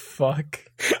so the fuck?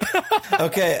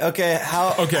 Okay.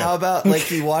 How Okay. How about like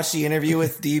he watched the interview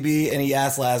with DB and he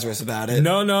asked Lazarus about it?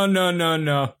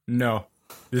 no.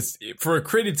 This for a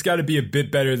crit, it's got to be a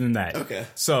bit better than that. Okay.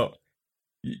 So,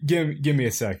 give me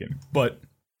a second. But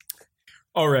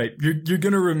all right, you're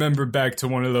gonna remember back to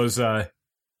one of those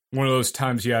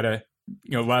times you had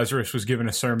Lazarus was given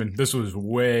a sermon. This was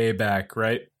way back,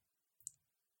 right?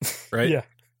 Right? Yeah.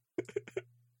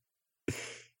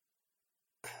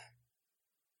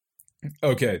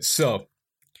 Okay, so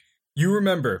you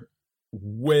remember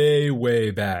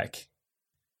way back,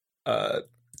 there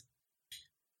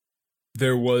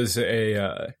was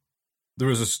a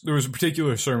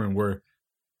particular sermon where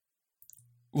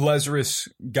Lazarus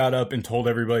got up and told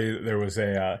everybody that there was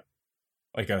a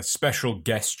special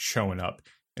guest showing up,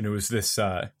 and it was this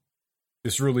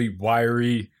really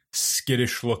wiry,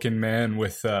 skittish looking man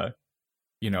with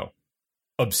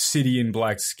obsidian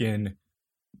black skin,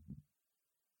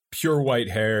 pure white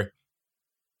hair,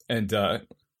 and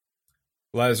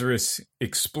Lazarus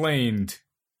explained,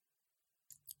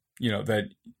 that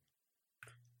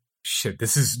shit.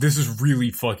 This is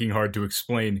really fucking hard to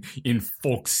explain in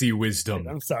folksy wisdom.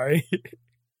 I'm sorry.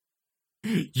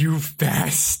 You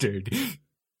bastard.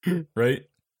 Right?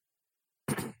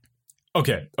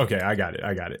 Okay, I got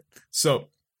it. So,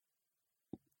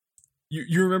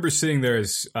 you remember sitting there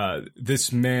as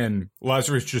this man,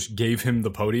 Lazarus just gave him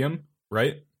the podium,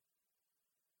 right?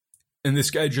 And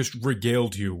this guy just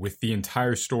regaled you with the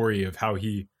entire story of how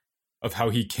he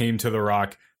came to the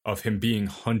rock, of him being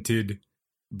hunted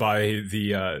by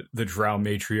the drow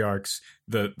matriarchs,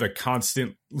 the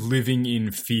constant living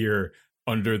in fear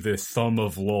under the thumb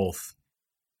of Lolth,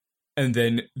 and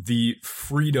then the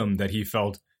freedom that he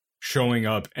felt showing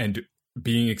up and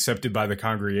being accepted by the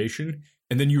congregation.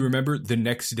 And then you remember the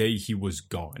next day he was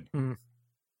gone. Mm.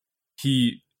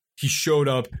 He showed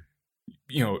up,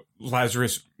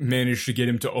 Lazarus managed to get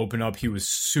him to open up. He was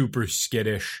super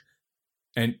skittish,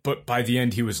 but by the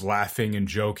end he was laughing and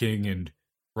joking and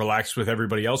relaxed with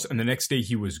everybody else, and the next day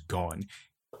he was gone.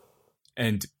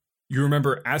 And you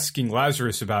remember asking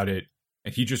Lazarus about it,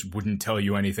 and he just wouldn't tell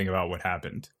you anything about what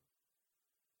happened.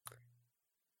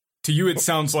 To you, it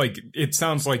sounds like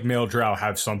male drow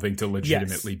have something to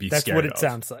legitimately be that's scared what it of.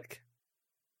 sounds like.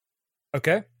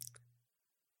 Okay.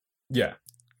 Yeah.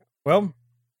 Well,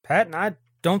 Pat, I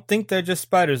don't think they're just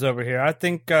spiders over here. I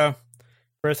think for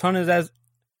as hunted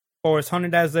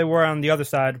as they were on the other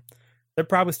side, they're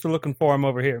probably still looking for him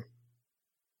over here.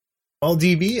 Well,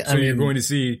 DB, So you're going to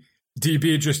see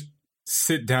DB just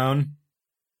sit down.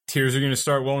 Tears are going to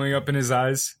start welling up in his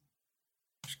eyes.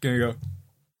 Just going to go,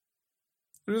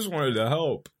 I just wanted to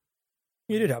help.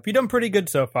 You did help. You've done pretty good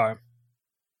so far.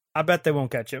 I bet they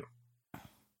won't catch you.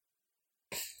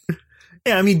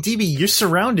 Yeah, I mean, DB, you're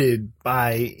surrounded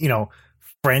by,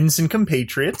 friends and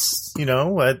compatriots,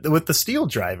 with the steel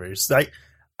drivers.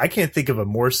 I can't think of a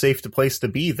more safe place to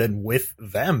be than with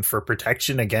them for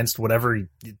protection against whatever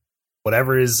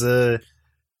is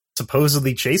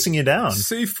supposedly chasing you down.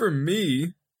 Safe for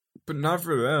me, but not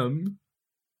for them.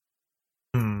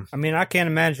 I mean, I can't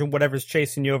imagine whatever's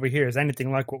chasing you over here is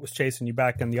anything like what was chasing you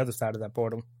back on the other side of that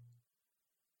portal.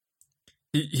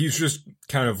 He's just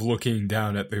kind of looking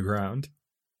down at the ground.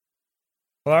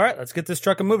 Well, all right, let's get this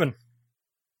truck moving.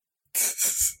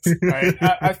 All right,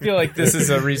 I feel like this is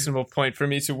a reasonable point for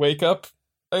me to wake up.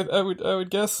 I would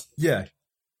guess. Yeah.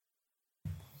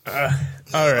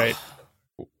 All right.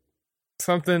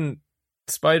 Something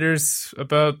spiders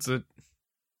about the.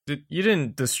 You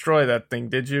didn't destroy that thing,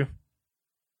 did you?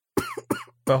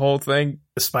 The whole thing.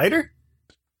 The spider?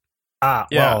 Yeah.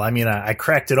 Well, I mean, I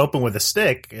cracked it open with a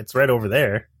stick. It's right over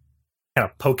there. Kind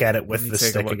of poke at it with the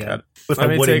stick again. With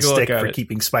a wooden stick for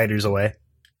keeping spiders away.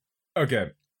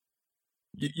 Okay.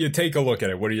 You take a look at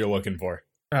it. What are you looking for?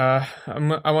 I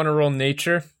want to roll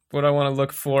nature. What I want to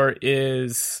look for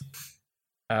is,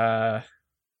 let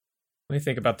me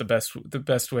think about the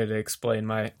best way to explain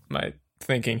my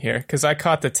thinking here, because I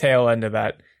caught the tail end of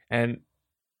that, and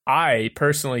I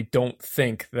personally don't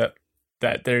think that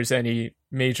there's any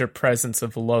major presence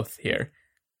of Loth here,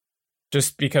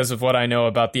 just because of what I know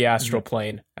about the astral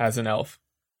plane as an elf.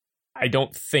 I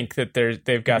don't think that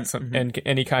they've got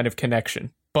any kind of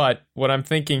connection. But what I'm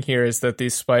thinking here is that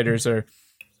these spiders are.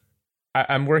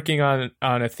 I'm working on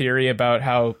a theory about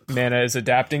how mana is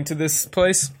adapting to this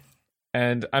place,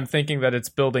 and I'm thinking that it's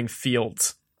building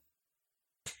fields,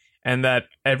 and that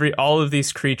all of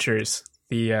these creatures,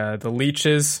 the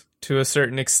leeches to a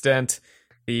certain extent,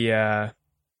 the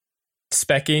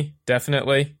specky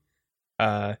definitely,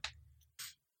 what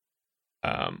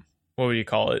would you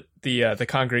call it? The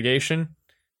congregation.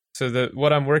 So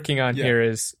what I'm working on here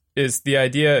is the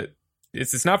idea.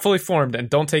 It's not fully formed, and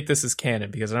don't take this as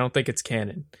canon because I don't think it's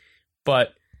canon.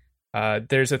 But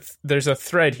there's a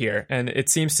thread here, and it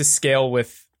seems to scale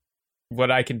with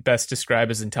what I can best describe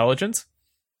as intelligence.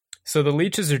 So the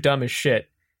leeches are dumb as shit,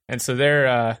 and so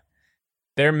their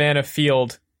mana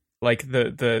field, like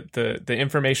the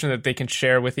information that they can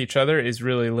share with each other, is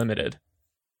really limited.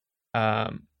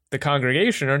 the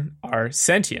congregation are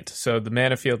sentient, so the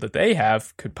mana field that they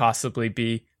have could possibly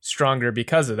be stronger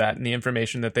because of that, and the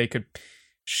information that they could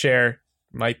share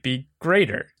might be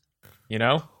greater. You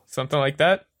know, something like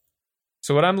that.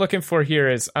 So what I'm looking for here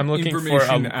is I'm looking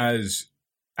information for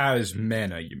as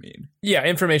mana. You mean? Yeah,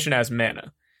 information as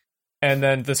mana. And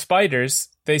then the spiders,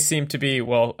 they seem to be,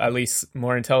 well, at least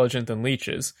more intelligent than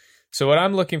leeches. So what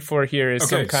I'm looking for here is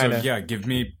some kind of... yeah, give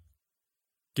me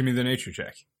the nature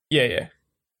check. Yeah.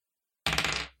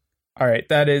 All right,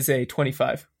 that is a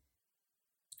 25.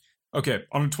 Okay,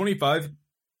 on a 25,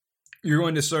 you're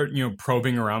going to start,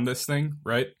 probing around this thing,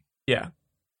 right? Yeah.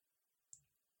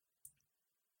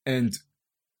 And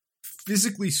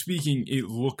physically speaking, it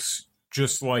looks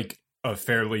just like a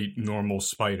fairly normal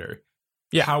spider.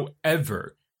 Yeah.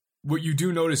 However, what you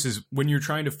do notice is when you're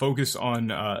trying to focus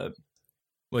on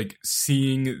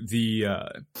seeing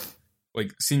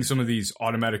seeing some of these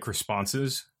automatic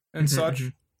responses and such,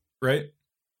 right?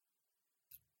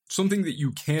 Something that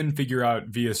you can figure out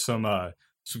via some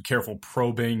careful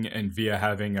probing and via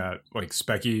having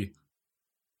Specky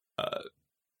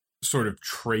sort of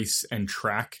trace and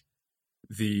track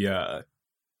the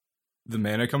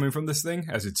mana coming from this thing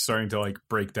as it's starting to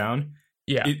break down.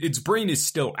 Yeah, its brain is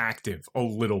still active a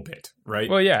little bit, right?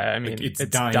 Well, yeah, I mean, it's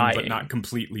dying but not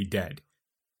completely dead.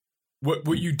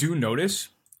 What you do notice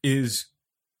is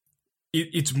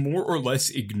it's more or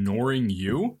less ignoring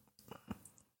you,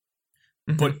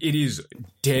 but it is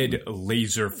dead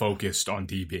laser focused on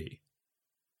DB.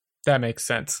 That makes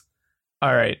sense.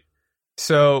 All right.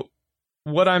 So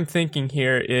what I'm thinking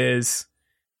here is,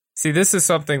 see, this is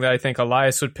something that I think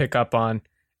Elias would pick up on,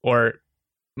 or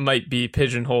might be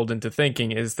pigeonholed into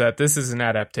thinking, is that this is an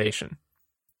adaptation,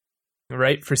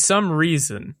 right? For some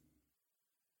reason,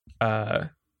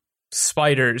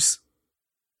 spiders,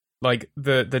 like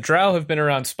the drow have been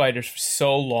around spiders for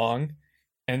so long,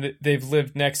 and they've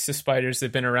lived next to spiders,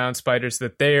 they've been around spiders,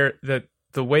 that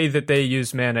the way that they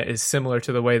use mana is similar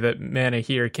to the way that mana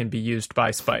here can be used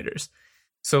by spiders.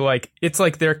 So it's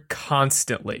like they're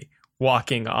constantly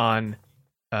walking on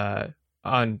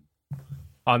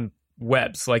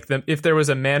webs. If there was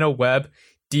a mana web,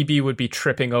 DB would be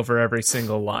tripping over every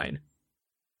single line,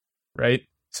 right?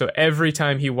 So every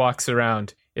time he walks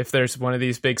around, if there's one of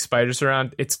these big spiders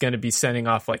around, it's going to be sending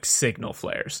off signal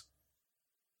flares,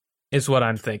 is what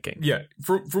I'm thinking. Yeah,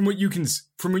 from what you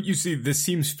see, this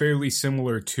seems fairly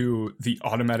similar to the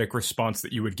automatic response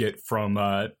that you would get from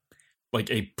a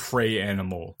prey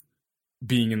animal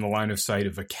being in the line of sight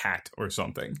of a cat or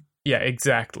something. Yeah,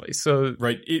 exactly. So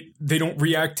right, they don't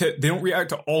react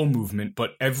to all movement,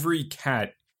 but every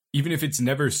cat, even if it's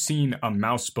never seen a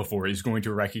mouse before, is going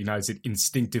to recognize it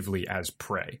instinctively as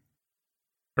prey.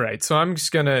 Right. So I'm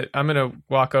gonna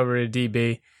walk over to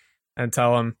DB and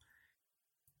tell him,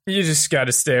 you just got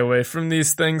to stay away from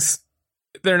these things.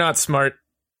 They're not smart.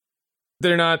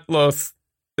 They're not loath.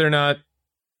 They're not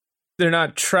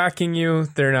tracking you.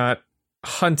 They're not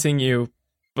hunting you,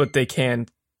 but they can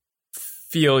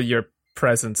feel your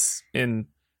presence in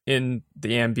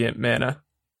the ambient mana.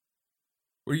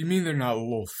 What do you mean they're not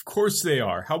loath? Of course they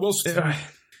are. How else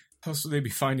would they be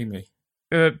finding me?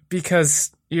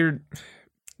 Because your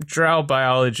drow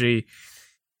biology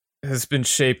has been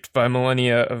shaped by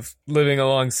millennia of living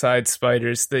alongside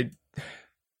spiders. The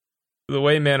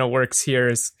way mana works here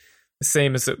is the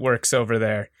same as it works over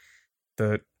there.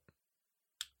 The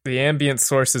ambient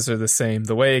sources are the same.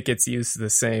 The way it gets used is the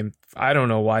same. I don't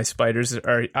know why I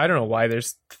don't know why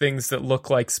there's things that look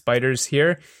like spiders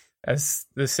here as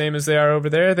the same as they are over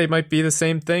there. They might be the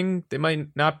same thing. They might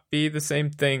not be the same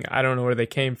thing. I don't know where they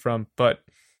came from, but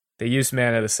they use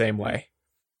mana the same way.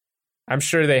 I'm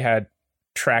sure they had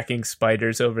tracking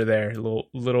spiders over there,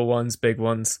 little ones, big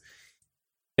ones.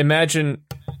 Imagine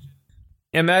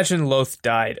Loth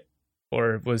died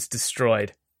or was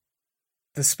destroyed.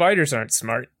 The spiders aren't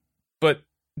smart, but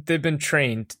they've been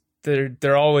trained.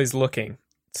 They're always looking.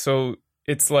 So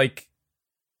it's like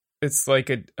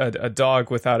a dog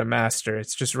without a master.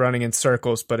 It's just running in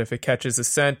circles, but if it catches a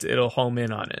scent, it'll home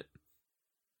in on it.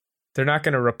 They're not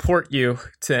going to report you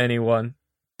to anyone.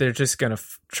 They're just going to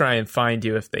try and find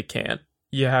you if they can.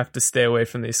 You have to stay away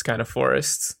from these kind of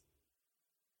forests.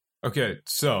 Okay,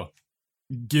 so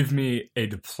give me a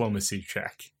diplomacy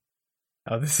check.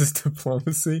 Oh, this is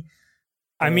diplomacy?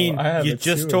 I mean, you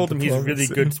just told him he's really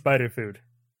good spider food.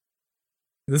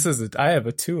 I have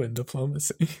a 2 in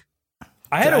diplomacy.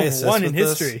 I had a 1 in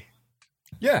history.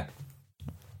 Yeah.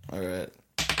 All right.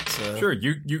 So sure,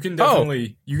 you can definitely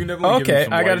okay, give him some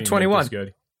I got a lighting 21.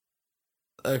 good.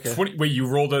 Okay. 20, wait, you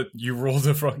rolled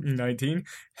a fucking 19?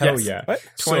 Hell yes. yeah. What?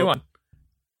 21.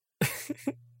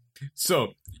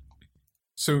 So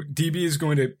So DB is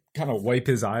going to kind of wipe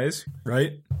his eyes,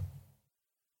 right?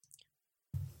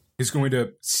 He's going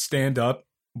to stand up,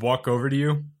 walk over to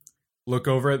you, look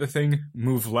over at the thing,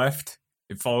 move left.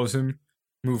 It follows him.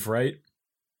 Move right.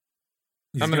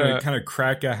 He's going to kind of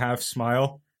crack a half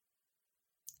smile.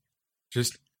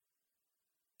 Just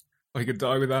like a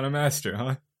dog without a master,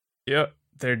 huh? Yep,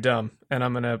 they're dumb. And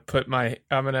I'm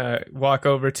gonna walk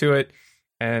over to it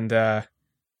and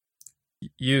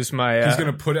use my he's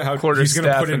gonna put it out. He's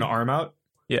gonna put an arm out.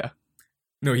 Yeah.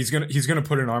 No, he's gonna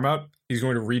put an arm out. He's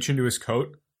going to reach into his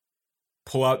coat,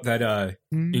 pull out that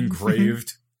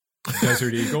engraved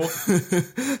Desert Eagle.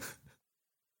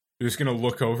 You're just gonna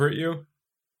look over at you.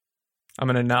 I'm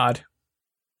gonna nod.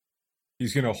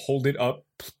 He's gonna hold it up,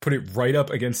 put it right up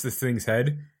against this thing's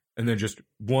head, and then just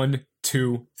 1,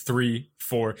 2, 3,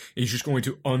 4. And he's just going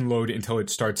to unload until it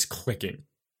starts clicking.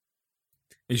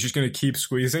 He's just gonna keep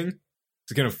squeezing.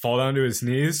 He's gonna fall down to his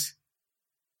knees.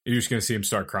 You're just gonna see him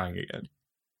start crying again.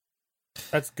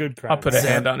 That's good crying. I'll put a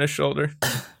hand on his shoulder.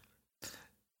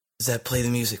 Zeb, play the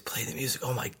music. Play the music.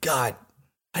 Oh my god.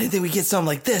 I didn't think we'd get something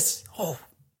like this. Oh.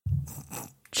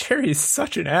 Jerry's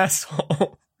such an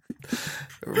asshole.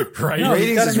 Right? No,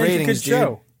 ratings gotta is make ratings, a good dude.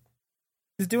 show.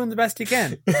 He's doing the best he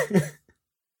can.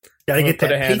 Gotta get Put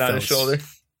that a hand on his pathos. shoulder.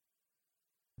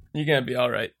 You're gonna be all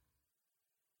right.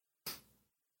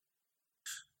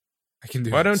 I can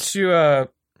do Why this. don't you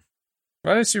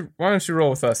roll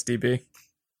with us, DB?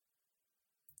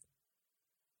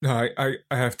 No, I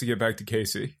have to get back to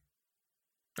Casey.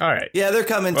 All right. Yeah, they're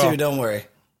coming Well. too. Don't worry.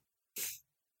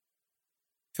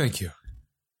 Thank you.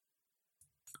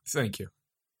 Thank you.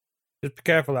 Just be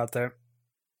careful out there.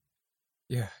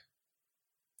 Yeah.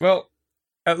 Well,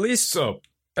 at least So,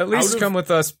 come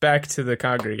with us back to the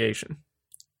congregation.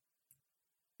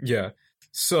 yeah.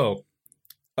 So,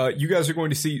 you guys are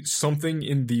going to see something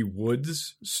in the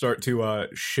woods start to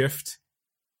shift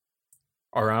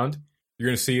around. You're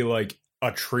going to see like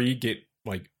a tree get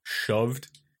like shoved.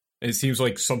 And it seems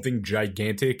like something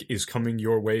gigantic is coming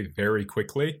your way very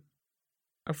quickly.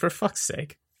 Oh, for fuck's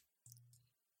sake.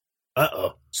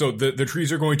 Uh-oh. So the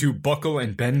trees are going to buckle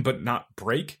and bend but not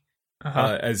break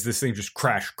Uh-huh. as this thing just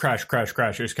crash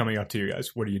is coming up to you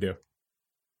guys. What do you do?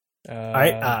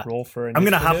 Roll for I'm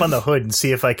gonna hop initiative. on the hood and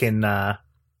see if I can,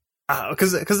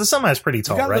 because the semi is pretty You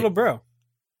tall, got right? little bro.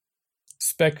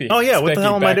 Specky. Oh, yeah, what the Specky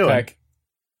hell am I doing? backpack.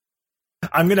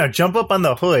 I'm gonna jump up on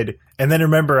the hood, and then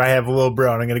remember I have a little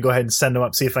bro, and I'm gonna go ahead and send him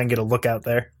up, see if I can get a look out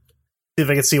there. See if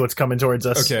I can see what's coming towards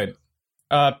us. Okay.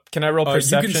 Can I roll You can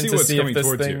perception see to what's see if coming this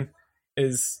towards thing you.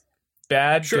 is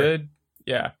bad, Sure. good?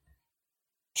 Yeah.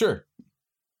 Sure.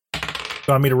 You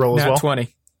want me to roll as Nat well?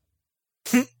 20.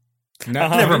 Nat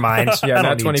Never 20? mind. Yeah, I nat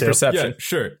don't 20 need to. perception. Yeah,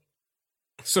 sure.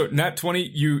 So nat 20,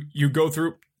 you go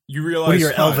through, you realize What do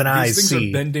your elven eyes these things see?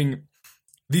 are bending.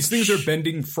 These things are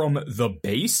bending from the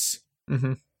base,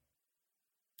 Mm-hmm.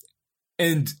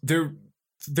 and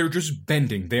they're just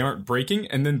bending. They aren't breaking.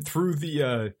 And then through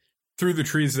the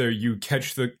trees there, you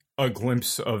catch a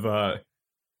glimpse of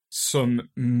some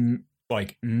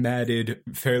like matted,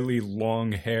 fairly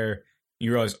long hair.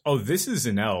 You realize, oh, this is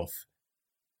an elf.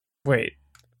 Wait,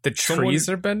 the Someone- trees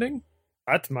are bending?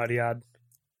 That's mighty odd.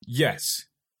 Yes.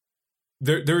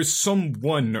 There is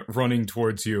someone running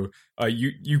towards you.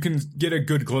 You can get a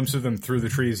good glimpse of them through the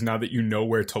trees now that you know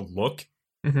where to look.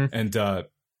 Mm-hmm. And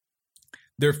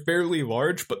they're fairly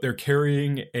large, but they're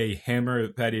carrying a hammer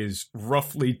that is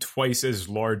roughly twice as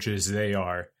large as they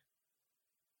are.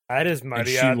 That is And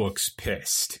mighty she odd. looks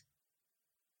pissed.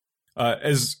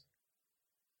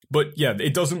 But yeah,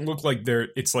 it doesn't look like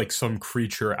it's like some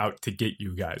creature out to get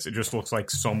you guys. It just looks like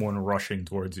someone rushing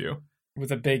towards you.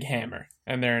 With a big hammer,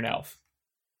 and they're an elf.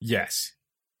 Yes.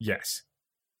 Yes.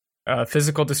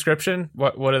 Physical description?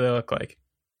 What do they look like?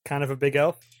 Kind of a big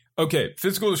elf. Okay,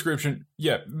 physical description.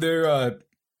 Yeah, they're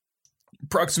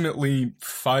approximately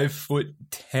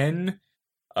 5'10".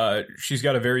 She's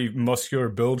got a very muscular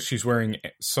build. She's wearing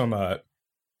some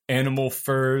animal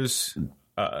furs,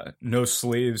 no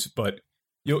sleeves, but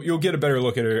you'll get a better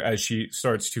look at her as she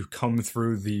starts to come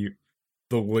through the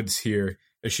woods here.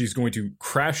 As she's going to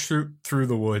crash through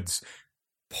the woods,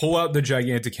 pull out the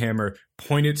gigantic hammer,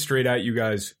 point it straight at you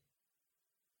guys.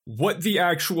 What the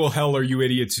actual hell are you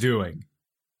idiots doing?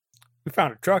 We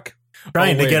found a truck.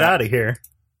 Trying to wait, get out of here.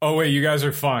 Oh wait, you guys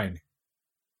are fine.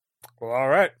 Well, all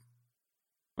right.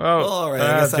 Well, all right,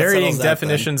 I guess that varying settles that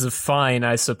definitions of fine,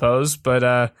 I suppose, but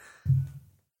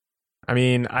I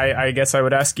mean, I guess I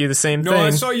would ask you the same No, thing. I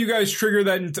saw you guys trigger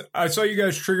that. I saw you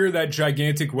guys trigger that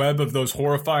gigantic web of those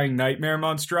horrifying nightmare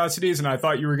monstrosities, and I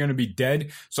thought you were going to be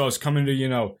dead. So I was coming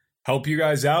to help you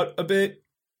guys out a bit.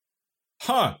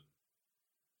 Huh?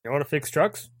 You want to fix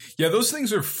trucks? Yeah, those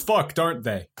things are fucked, aren't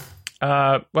they?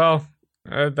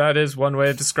 That is one way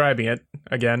of describing it.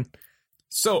 Again,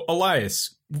 So,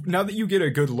 Elias, now that you get a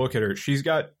good look at her, she's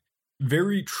got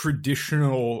very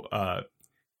traditional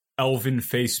elven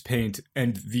face paint,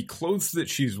 and the clothes that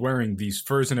she's wearing, these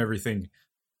furs and everything,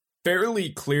 fairly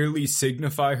clearly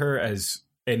signify her as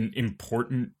an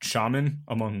important shaman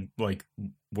among, like,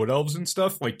 wood elves and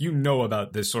stuff. Like, you know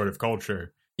about this sort of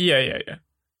culture. yeah.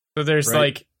 So there's Right.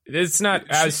 like, it's not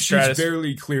as She's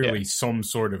very clearly some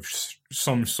sort of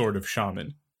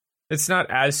shaman. It's not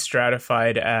as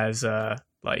stratified as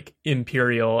like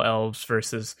imperial elves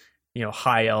versus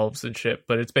high elves and shit,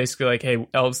 but it's basically like, hey,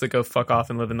 elves that go fuck off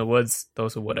and live in the woods,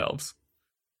 those are wood elves.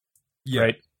 Yeah.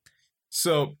 Right?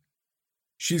 So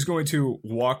she's going to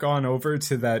walk on over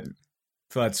to that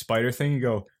spider thing and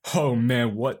go, "Oh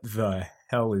man, what the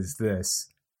hell is this?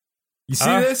 You see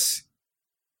this?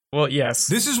 Well, yes.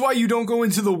 This is why you don't go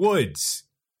into the woods.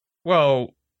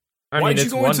 Well, Why'd you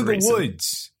it's go one into the reason.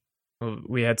 woods? Well,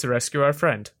 we had to rescue our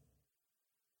friend.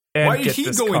 And Why did get he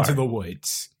this go car. into the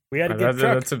woods? We had to get a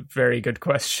truck. That's a very good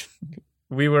question.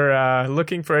 We were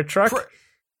looking for a truck.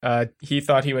 He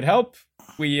thought he would help.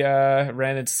 We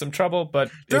ran into some trouble,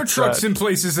 but There are it's, trucks in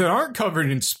places that aren't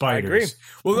covered in spiders. agree.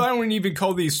 Well, I don't even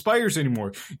call these spiders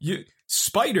anymore.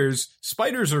 Spiders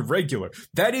are regular.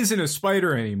 That isn't a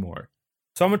spider anymore.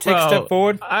 So I'm going to take a step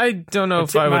forward. I don't know and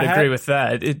if tip I would my agree hat. with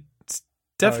that. It's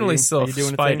definitely still are a you doing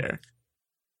a thing? spider.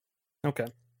 Okay.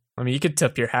 I mean, you could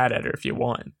tip your hat at her if you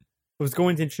want. I was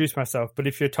going to introduce myself, but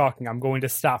if you're talking, I'm going to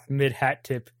stop mid-hat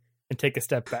tip and take a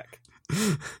step back.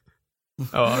 Oh,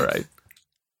 all right.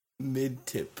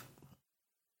 Mid-tip.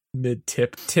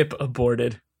 Mid-tip. Tip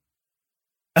aborted.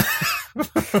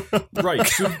 Right.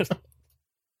 So,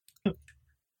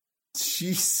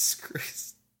 Jesus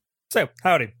Christ. So,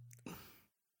 howdy.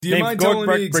 do you Name's mind Gord telling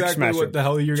Brick me exactly Bricksmasher. what the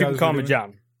hell you You guys can call are me doing?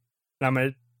 John. And I'm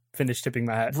going to finish tipping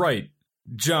my hat. Right.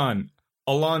 John,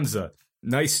 Alonza,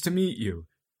 nice to meet you.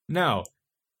 Now,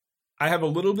 I have a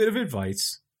little bit of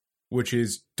advice, which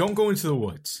is don't go into the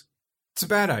woods. It's a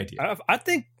bad idea. I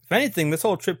think, if anything, this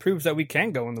whole trip proves that we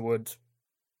can go in the woods.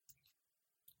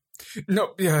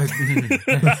 No, yeah.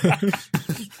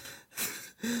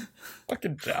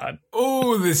 Fucking John.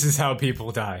 Oh, this is how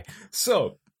people die.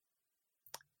 So,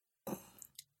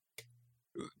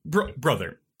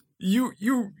 brother, you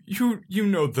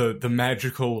know the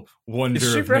magical wonder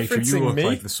Is she of nature. You referencing look me?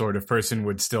 like the sort of person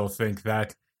would still think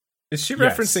that. Is she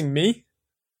Yes. referencing me?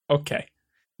 Okay.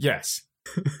 Yes,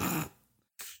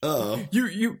 Uh-oh.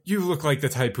 you look like the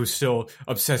type who's still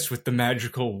obsessed with the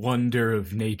magical wonder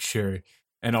of nature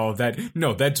and all of that.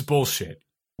 No, that's bullshit.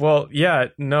 Well, yeah,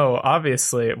 no,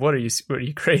 obviously. What are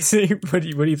you crazy? What do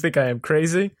you think I am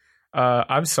crazy?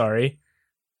 I'm sorry.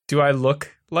 Do I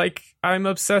look like I'm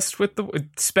obsessed with the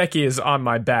Specky is on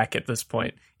my back at this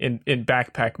point in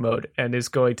backpack mode and is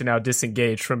going to now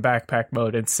disengage from backpack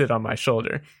mode and sit on my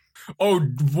shoulder. Oh,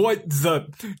 what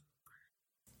the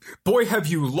boy, have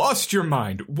you lost your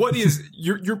mind? What is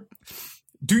your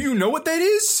do you know what that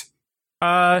is?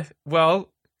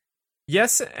 Well,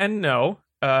 yes and no.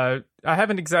 I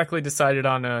haven't exactly decided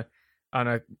on a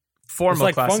formal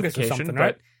It's like fungus or classification, something, but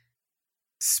right?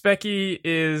 Specky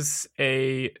is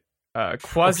a Oh,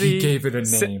 quasi he gave it a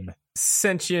name.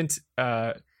 sentient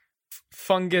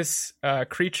fungus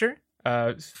creature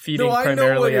feeding No, I know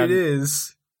primarily what on. it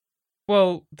is.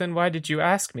 Well, then why did you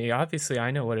ask me? Obviously,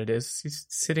 I know what it is. He's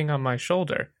sitting on my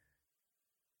shoulder.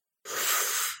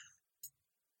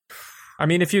 I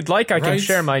mean, if you'd like, I can Right.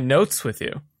 share my notes with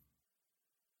you.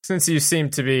 Since you seem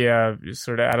to be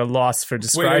sort of at a loss for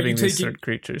describing these taking- sort of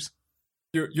creatures.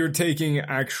 You're taking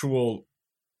actual.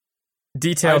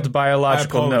 Detailed I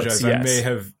biological apologize. notes, yes.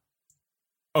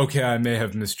 I may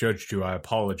have misjudged you. I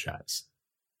apologize.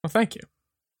 Well, thank you.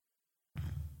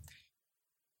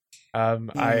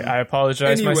 I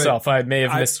apologize Anyway, myself. I may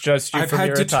have misjudged you I've from had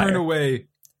your to attire. turn away.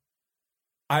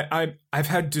 I've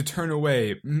had to turn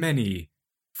away many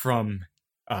from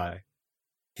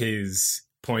his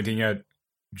pointing at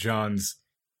John's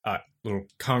little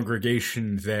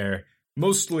congregation there,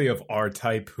 mostly of our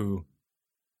type who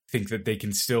think that they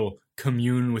can still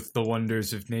commune with the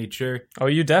wonders of nature. Oh,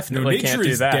 you No, definitely nature can't do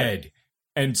is that. dead,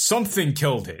 and something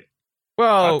killed it.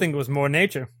 Well, I think it was more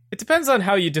nature. it depends on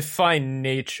how you define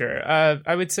nature.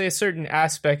 I would say a certain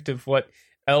aspect of what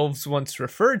elves once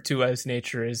referred to as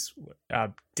nature is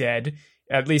dead,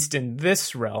 at least in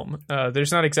this realm.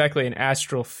 There's not exactly an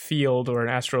astral field or an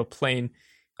astral plane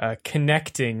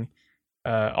connecting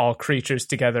all creatures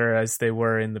together as they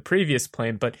were in the previous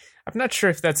plane, but I'm not sure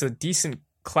if that's a decent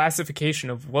classification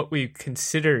of what we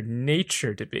consider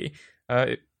nature to be.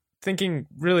 thinking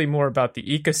really more about the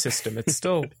ecosystem. It's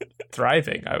still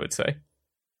thriving, I would say.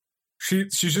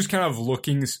 She's just kind of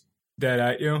looking dead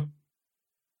at you.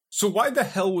 So why the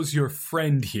hell was your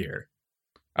friend here?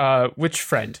 Which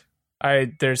friend?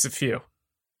 There's a few.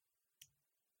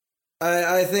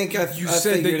 I think I You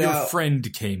said that figured your out.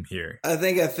 friend came here. I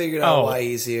think I figured out Oh. why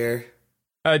he's here.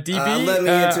 DB, Let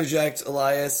me interject,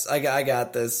 Elias. I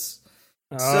got this.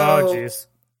 Oh, So- jeez.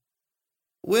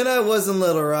 When I was in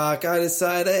Little Rock, I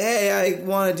decided, hey, I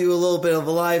want to do a little bit of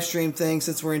a live stream thing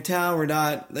since we're in town. We're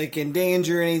not like in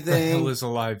danger or What the hell anything. is a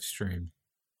live stream?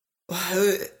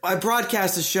 I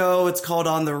broadcast a show. It's called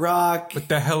On the Rock. What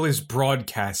the hell is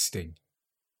broadcasting?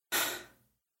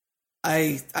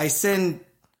 I send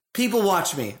people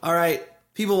watch me. All right,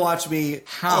 people watch me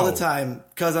How? all the time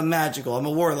because I'm magical. I'm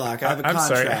a warlock. I have a I'm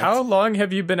contract. sorry. How long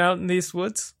have you been out in these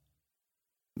woods?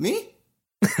 Me?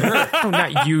 Oh,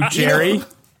 not you, Jerry. You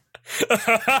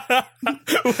know,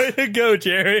 Way to go,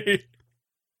 Jerry.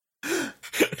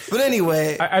 but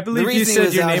anyway, I believe the you reason he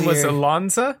said your out name was here-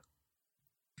 Alonza.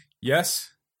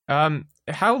 Yes?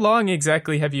 How long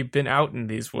exactly have you been out in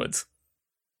these woods?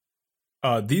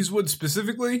 These woods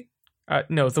specifically?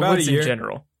 No, the About a woods in year.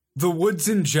 general. The woods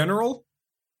in general?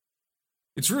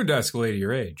 It's rude to ask a lady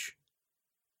your age.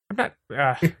 I'm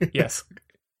not. Yes,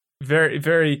 very,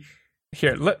 very.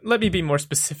 Here, let me be more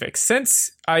specific.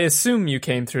 Since I assume you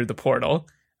came through the portal,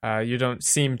 you don't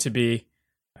seem to be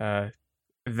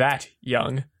that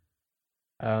young.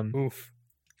 Oof.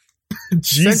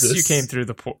 Jesus. Since you came through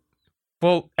the portal,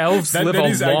 well, elves That live a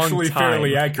is long actually time.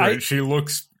 fairly accurate. She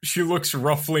looks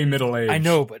roughly middle-aged. I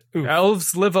know, but oof.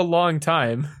 Elves live a long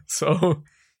time, so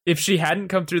if she hadn't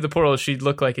come through the portal, she'd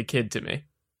look like a kid to me.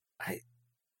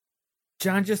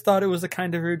 John just thought it was a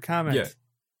kind of rude comment. Yeah.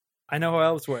 I know how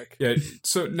elves work. Yeah,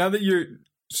 so now that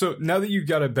you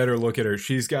got a better look at her,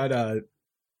 she's got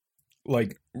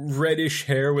like reddish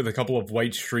hair with a couple of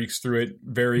white streaks through it,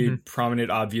 very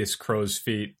prominent, obvious crow's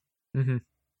feet. Mm-hmm.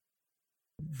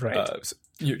 Right.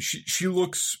 She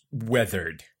looks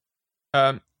weathered.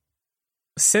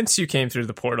 Since you came through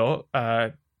the portal,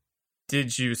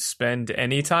 did you spend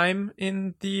any time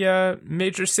in the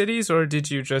major cities, or did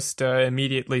you just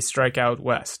immediately strike out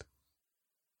west?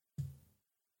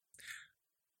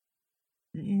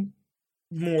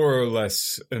 More or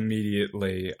less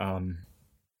immediately.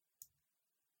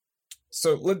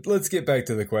 So let's get back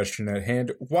to the question at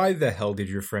hand. Why the hell did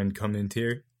your friend come in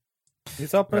here?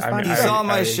 He's helping us find He out. saw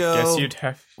my show.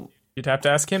 Guess you'd have to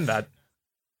ask him that.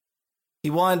 He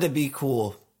wanted to be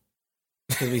cool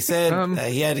because we said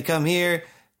that he had to come here.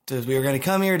 We were going to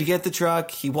come here to get the truck.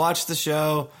 He watched the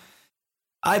show.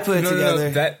 I put it together.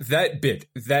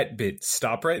 That bit.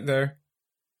 Stop right there.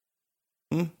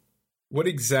 Hmm? What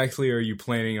exactly are you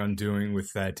planning on doing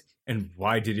with that, and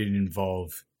why did it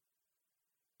involve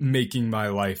making my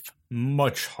life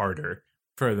much harder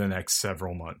for the next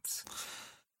several months?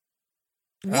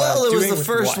 Well, it was doing the with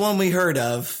first what? one we heard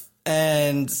of,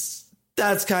 and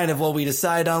that's kind of what we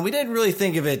decided on. We didn't really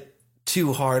think of it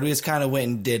too hard. We just kind of went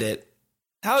and did it.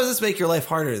 How does this make your life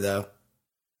harder, though?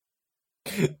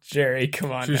 Jerry,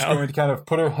 come on She's now. going to kind of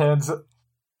put her hands up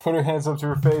to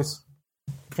her face,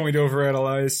 point over at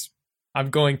Elias, I'm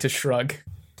going to shrug.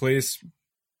 please.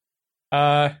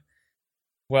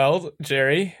 Well,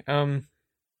 Jerry,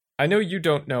 I know you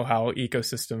don't know how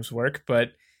ecosystems work,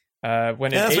 but when Yeah,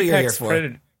 an that's what you're apex here for.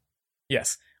 predator,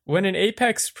 yes, when an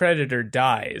apex predator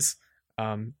dies,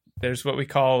 there's what we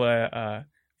call a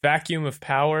vacuum of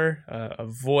power, a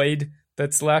void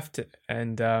that's left,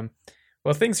 and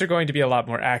well, things are going to be a lot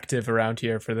more active around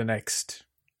here for the next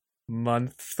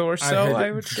month or so.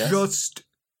 I would guess. just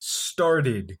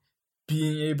started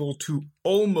being able to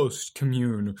almost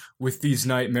commune with these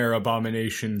nightmare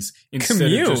abominations instead of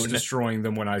just Commune? destroying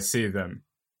them when I see them.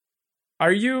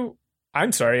 Are you?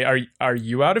 I'm sorry. Are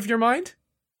you out of your mind?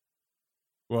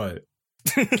 What?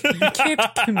 You can't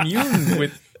commune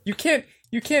with. You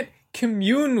can't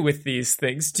commune with these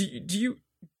things. Do you?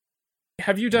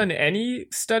 Have you done any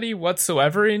study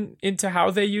whatsoever into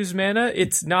how they use mana?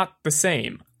 It's not the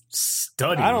same.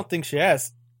 Study? I don't think she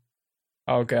has.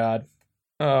 Oh God.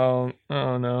 Oh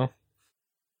no.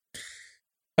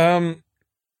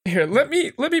 Here, let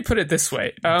me put it this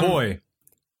way. Boy,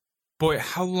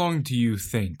 how long do you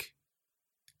think?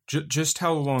 Just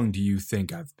how long do you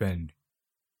think I've been?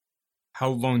 How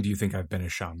long do you think I've been a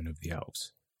shaman of the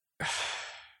elves?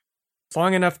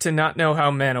 Long enough to not know how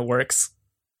mana works.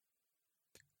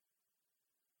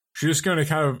 She's going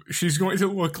to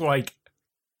look like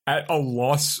at a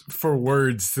loss for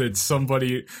words that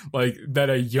somebody like that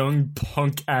a young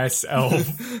punk ass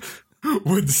elf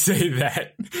would say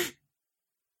that.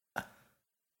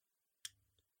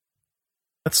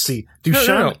 Let's see. Do No,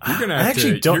 Sean? no, no. You're gonna have I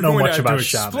actually to, don't you're know going to much have to about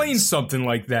explain shamans. something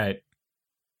like that.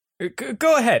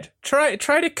 Go ahead. Try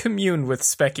to commune with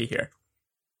Specky here.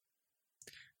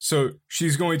 So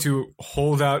she's going to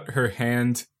hold out her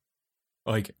hand,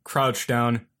 like crouch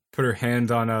down, put her hand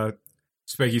on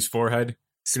Specky's forehead.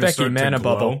 It's gonna Specky start to mana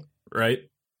glow, bubble. right?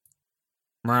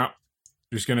 Meow.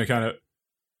 Just gonna kind of.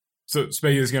 So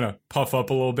Specky is gonna puff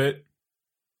up a little bit,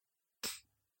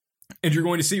 and you're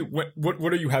going to see what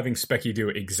are you having Specky do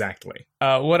exactly?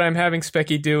 What I'm having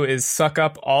Specky do is suck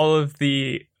up all of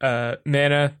the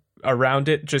mana around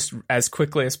it just as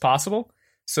quickly as possible,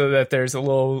 so that there's a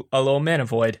little mana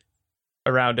void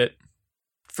around it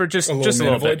for just a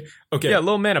little bit. Okay. Yeah, a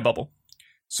little mana bubble.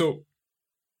 So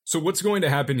what's going to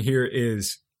happen here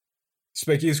is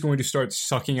Specky is going to start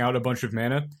sucking out a bunch of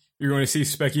mana. You're going to see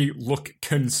Specky look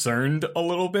concerned a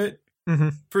little bit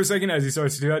for a second as he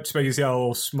starts to do that. Specky's got a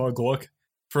little smug look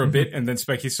for a bit, and then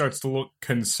Specky starts to look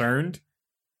concerned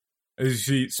as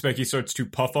you see Specky starts to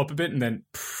puff up a bit and then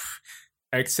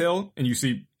exhale, and you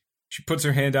see she puts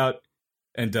her hand out,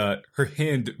 and her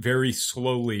hand very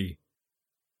slowly,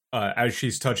 as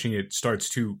she's touching it, starts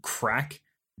to crack,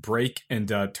 break, and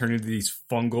turn into these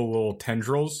fungal little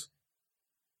tendrils.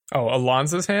 Oh,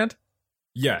 Alonzo's hand?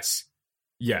 Yes.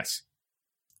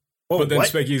 Oh, But then what?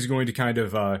 Specky is going to kind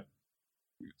of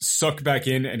suck back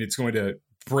in, and it's going to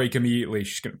break immediately.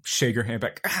 She's going to shake her hand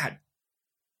back. God!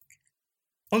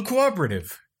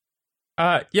 Uncooperative.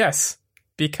 Yes.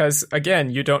 Because, again,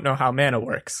 you don't know how mana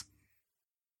works.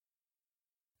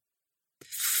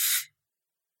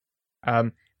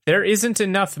 There isn't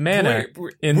enough mana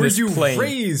in were this you plane.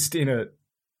 raised in a...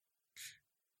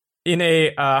 In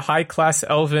a high-class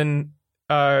elven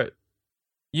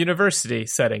university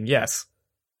setting, yes.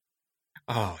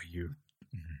 Oh, you...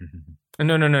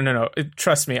 No.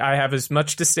 Trust me, I have as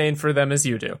much disdain for them as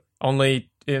you do. Only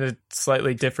in a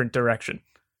slightly different direction.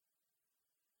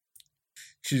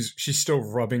 She's still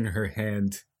rubbing her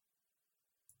hand.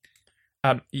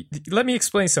 Let me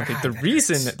explain something. The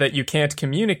reason that you can't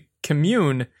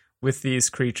commune with these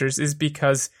creatures is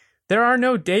because there are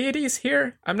no deities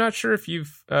here. I'm not sure if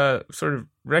you've sort of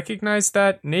recognized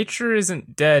that. Nature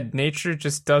isn't dead. Nature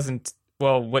just doesn't...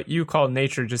 Well, what you call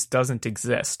nature just doesn't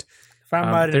exist. If I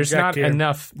might There's interject not here,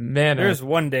 enough mana. There's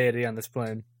one deity on this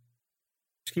plane.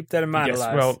 Just keep that in mind, Yes,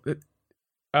 Elias.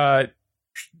 well...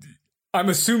 I'm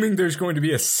assuming there's going to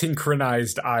be a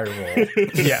synchronized eye roll.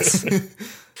 yes.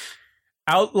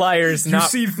 Outliers You not...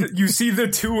 see the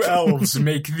two elves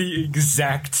make the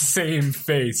exact same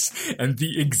face and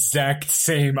the exact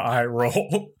same eye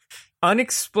roll.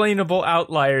 Unexplainable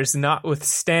outliers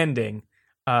notwithstanding,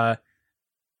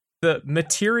 the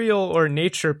material or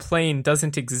nature plane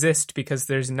doesn't exist because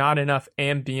there's not enough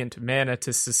ambient mana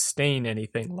to sustain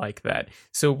anything like that.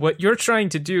 So what you're trying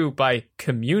to do by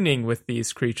communing with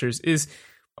these creatures is,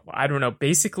 I don't know,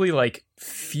 basically like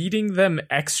feeding them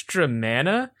extra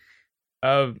mana.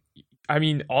 I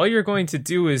mean, all you're going to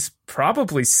do is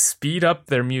probably speed up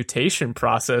their mutation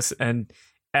process and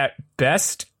at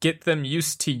best get them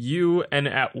used to you, and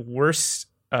at worst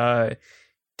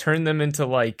turn them into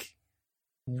like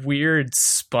weird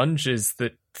sponges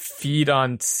that feed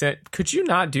on scent. Could you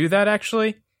not do that,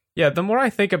 actually? Yeah, the more I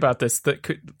think about this,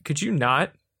 could you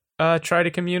not try to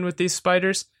commune with these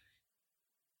spiders?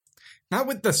 Not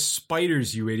with the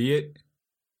spiders, you idiot.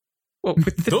 Well,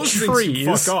 with the Those trees. things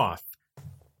can fuck off.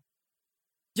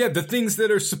 Yeah, the things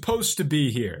that are supposed to be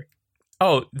here.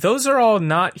 Oh, those are all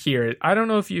not here. I don't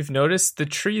know if you've noticed, the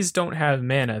trees don't have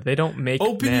mana. They don't make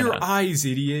Open mana. your eyes,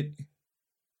 idiot.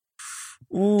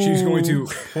 Ooh. She's going to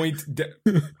point.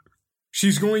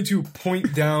 She's going to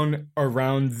point down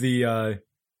around the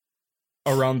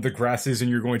grasses,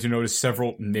 and you're going to notice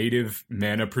several native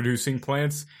mana-producing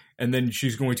plants. And then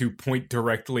she's going to point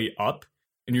directly up,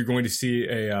 and you're going to see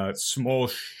a small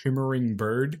shimmering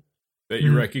bird that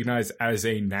you recognize as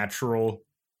a natural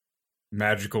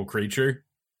magical creature.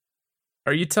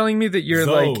 Are you telling me that you're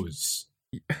Those.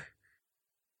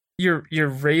 you're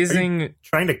raising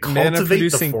Trying to mana cultivate the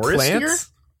producing forest here?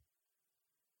 plants?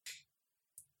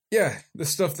 Yeah, the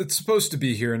stuff that's supposed to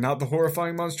be here, not the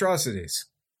horrifying monstrosities.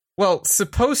 Well,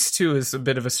 supposed to is a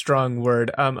bit of a strong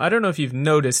word. I don't know if you've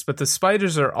noticed, but the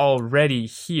spiders are already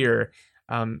here.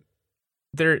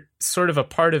 They're sort of a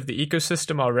part of the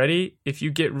ecosystem already. If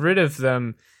you get rid of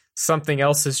them, something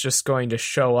else is just going to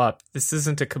show up. This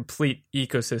isn't a complete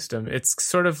ecosystem. It's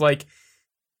sort of like,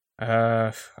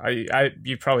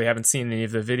 you probably haven't seen any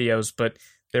of the videos, but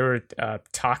there were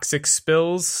toxic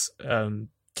spills,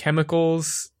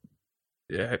 chemicals.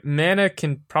 Mana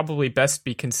can probably best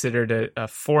be considered a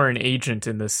foreign agent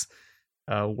in this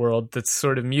world that's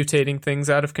sort of mutating things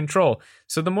out of control.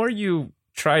 So the more you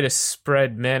try to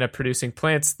spread mana-producing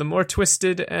plants, the more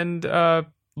twisted and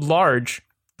large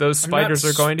those spiders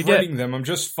are going to get.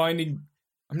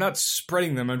 I'm not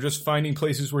spreading them. I'm just finding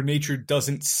places where nature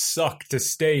doesn't suck to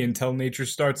stay until nature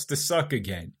starts to suck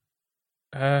again.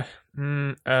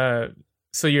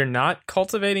 So you're not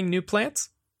cultivating new plants?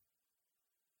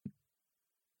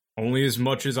 Only as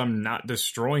much as I'm not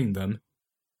destroying them.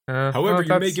 Well, However,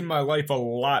 you're making my life a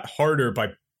lot harder by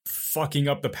fucking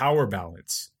up the power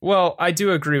balance. Well, I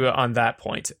do agree on that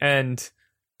point, and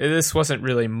this wasn't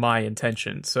really my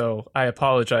intention, so I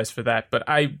apologize for that, but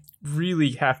I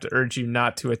really have to urge you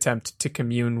not to attempt to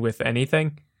commune with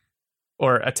anything.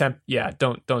 Don't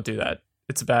do that.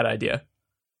 It's a bad idea.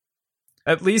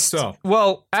 At least, So.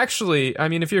 well, actually, I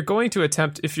mean, if you're going to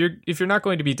attempt, if you're not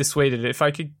going to be dissuaded, if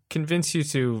I could convince you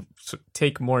to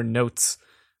take more notes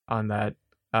on that,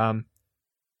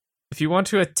 if you want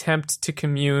to attempt to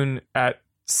commune at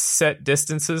set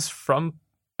distances from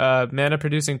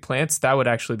mana-producing plants, that would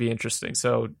actually be interesting.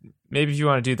 So maybe if you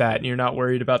want to do that, and you're not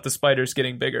worried about the spiders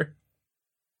getting bigger.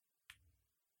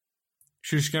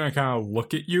 She's gonna kind of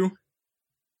look at you.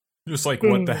 Just like,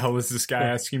 what the hell is this guy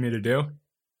asking me to do?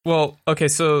 Well, okay,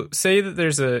 so say that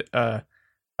there's a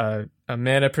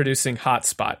mana-producing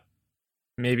hotspot,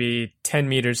 maybe 10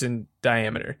 meters in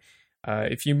diameter.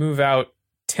 If you move out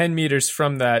 10 meters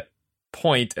from that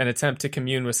point and attempt to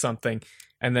commune with something,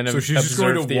 and then So she's just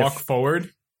going to walk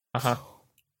forward? Uh-huh.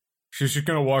 She's just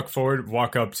gonna walk forward,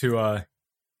 walk up to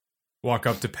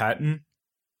Patton.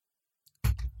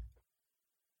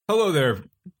 Hello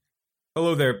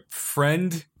there,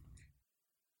 friend.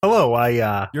 Hello, I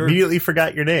You're- immediately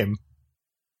forgot your name.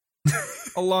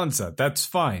 Alonza, that's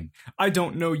fine. I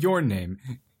don't know your name.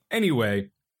 Anyway,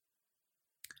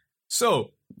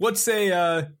 so what's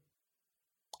I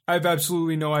have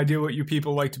absolutely no idea what you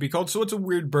people like to be called, so what's a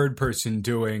weird bird person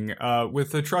doing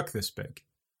with a truck this big?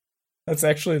 That's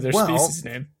actually their Well- species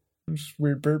name. Just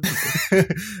weird bird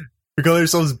people. We call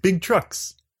ourselves Big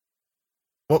Trucks.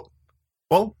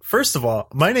 Well, first of all,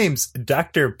 my name's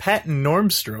Dr. Patton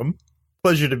Normstrom.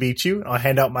 Pleasure to meet you. I'll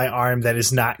hand out my arm that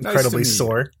is not Nice to incredibly meet you.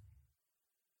 sore.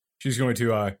 She's going to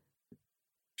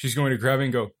grab it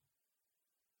and go,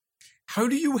 how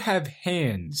do you have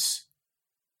hands?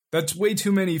 That's way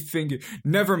too many fingers.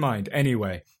 Never mind.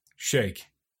 Anyway, shake.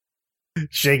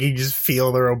 Shaking, just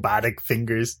feel the robotic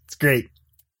fingers. It's great.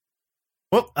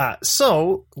 Well,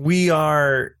 so we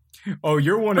are. Oh,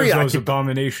 you're one of those Preoccupied.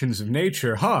 abominations of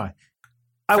nature, huh?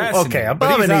 Okay, Fascinating. But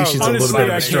he's abomination's a little honestly, bit of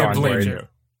I a can't strong blame word. you.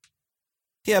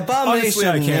 Yeah, abomination Honestly,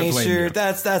 I of can't blame nature. you.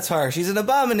 That's harsh. He's an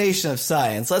abomination of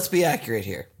science. Let's be accurate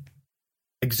here.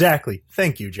 Exactly.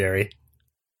 Thank you, Jerry.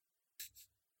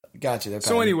 Got you.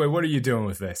 So anyway, what are you doing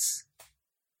with this?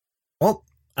 Well,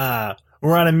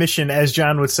 we're on a mission, as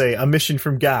John would say, a mission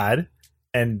from God,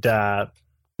 and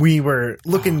we were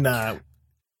looking.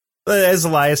 As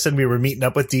Elias said, we were meeting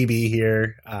up with DB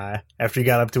here. After he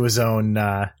got up to his own,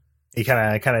 he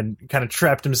kind of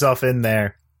trapped himself in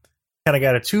there. Kind of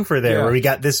got a twofer there, Yeah. where we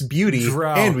got this beauty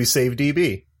Drow. and we saved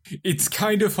DB. It's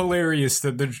kind of hilarious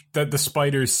that the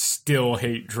spiders still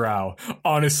hate Drow.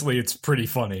 Honestly, it's pretty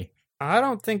funny. I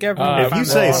don't think everyone. If you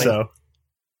finds say it funny. so.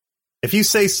 If you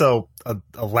say so,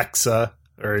 Alexa,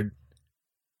 or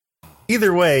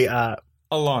either way,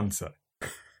 Alonza.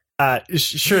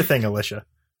 sure thing, Alicia.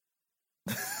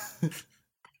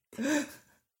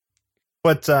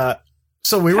 But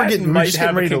so we were Patton just might getting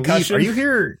have a ready to leave. concussion. Are you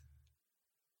here?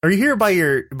 Are you here by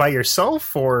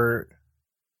yourself, or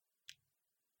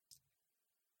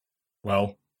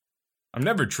Well, I'm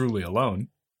never truly alone.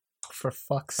 For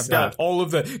fuck's I've sake. got all of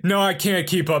the. No, I can't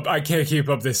keep up. I can't keep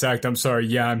up this act. I'm sorry.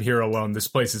 Yeah, I'm here alone. This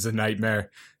place is a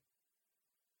nightmare.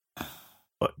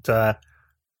 But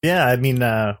yeah, I mean,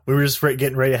 we were just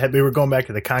getting ready to head. We were going back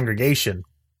to the congregation,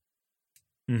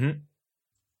 Mm-hmm.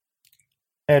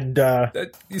 and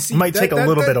You see, Might take a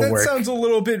little bit of work. That sounds a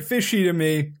little bit fishy to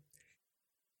me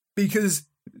because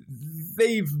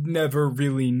they've never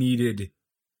really needed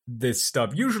this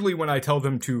stuff. Usually, when I tell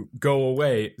them to go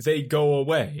away, they go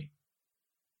away.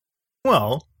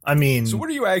 well, I mean, So, what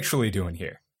are you actually doing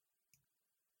here?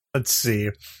 let's see,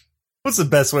 what's the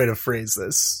best way to phrase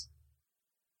this?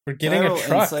 We're getting a Roll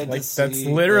truck. insight to Like that's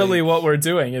see, literally like- what we're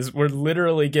doing. Is we're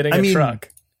literally getting I a mean- truck.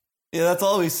 Yeah, that's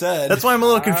all we said. That's why I'm a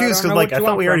little I confused don't because, know like, what I you thought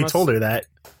want we from already us. told her that.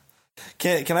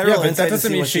 Can I Yeah, roll but that insight to doesn't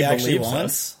see mean what she she actually believes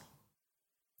wants?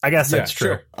 I guess Yeah, that's true.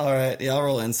 sure. All right, yeah, I'll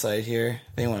roll insight here.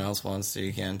 If anyone else wants to,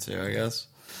 you can too, I guess.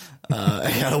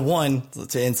 I got a 1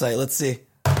 to insight. Let's see.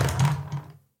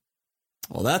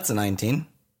 Well, that's a 19.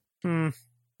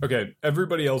 Okay,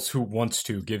 everybody else who wants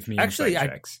to give me Actually, insight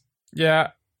I- checks.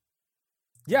 Yeah,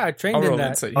 Yeah, I trained I'll in roll that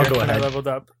insight. I'll go when I ahead. leveled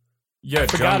up. Yeah,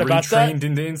 Forgot John about that. retrained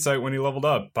into insight when he leveled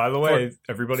up. By the way,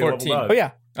 everybody 14. leveled up. Oh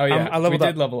yeah, Oh yeah, I leveled we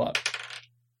up. did level up.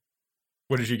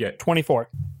 What did you get? 24.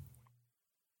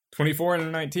 24 and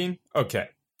a 19? Okay.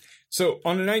 So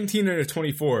on a 19 and a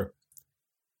 24,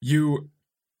 you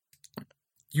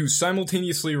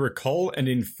simultaneously recall and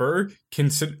infer,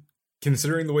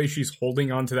 considering the way she's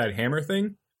holding onto that hammer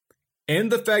thing,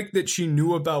 and the fact that she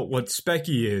knew about what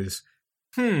Specky is.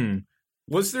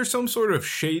 Was there some sort of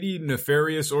shady,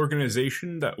 nefarious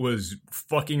organization that was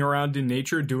fucking around in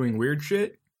nature doing weird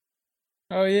shit?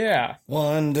 Oh yeah.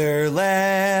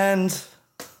 Wonderland.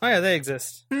 Oh yeah, they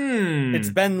exist. It's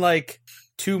been like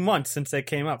 2 months since they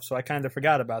came up, so I kind of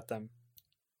forgot about them.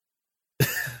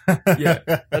 Yeah.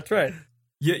 That's right.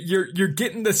 Yeah, you're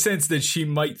getting the sense that she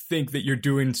might think that you're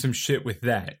doing some shit with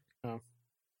that.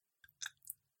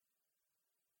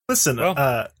 Listen,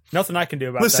 Well, Nothing I can do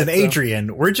about listen, that. so-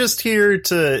 Adrian, we're just here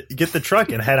to get the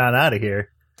truck and head on out of here.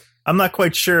 I'm not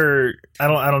quite sure.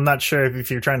 I'm not sure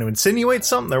if you're trying to insinuate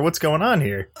something or what's going on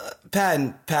here.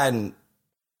 Patton.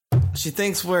 She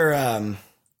thinks we're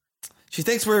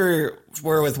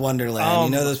with Wonderland.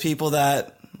 You know those people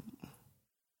that.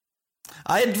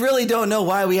 I really don't know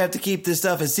why we have to keep this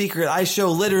stuff a secret. I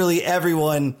show literally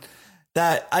everyone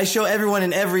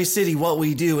in every city what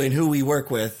we do and who we work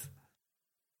with.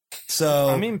 So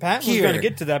I mean, Patton was going to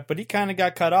get to that, but he kind of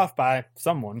got cut off by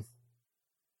someone.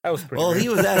 That was pretty. Well, rude. he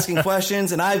was asking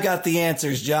questions, and I've got the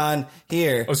answers, John.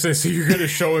 Here. Oh, so you're gonna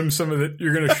show him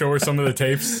you're gonna show her some of the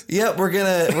tapes? Yep, we're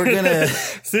gonna.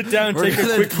 Sit down, We're take a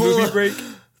gonna quick pull movie a- break.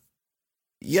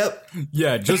 Yep.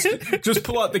 Yeah, just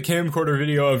pull out the camcorder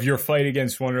video of your fight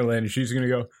against Wonderland, and she's gonna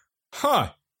go, huh?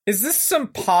 Is this some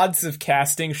pods of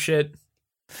casting shit?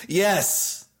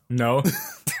 Yes. No.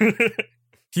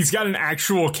 He's got an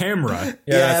actual camera.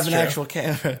 Yeah, I that's have an true. actual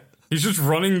camera. He's just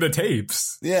running the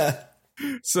tapes. Yeah.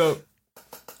 So,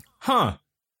 huh.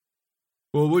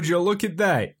 Well, would you look at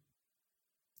that?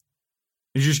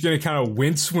 He's just going to kind of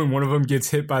wince when one of them gets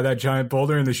hit by that giant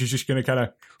boulder, and then she's just going to kind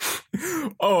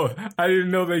of, oh, I didn't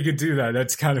know they could do that.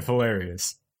 That's kind of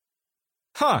hilarious.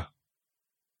 Huh.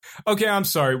 Okay, I'm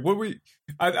sorry.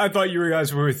 I thought you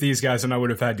guys were with these guys, and I would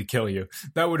have had to kill you.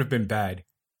 That would have been bad.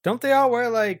 Don't they all wear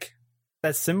like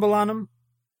that symbol on them?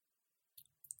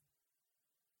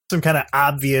 Some kind of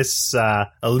obvious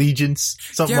allegiance,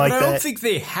 something Yeah, like but I that. don't think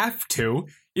they have to.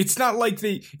 It's not like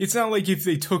if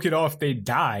they took it off, they'd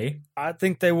die. I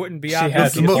think they wouldn't be She obvious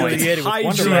has if a you point. affiliated with Hide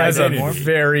your She Wonderland has a identity. anymore.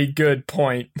 very good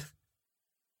point.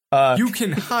 You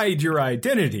can hide your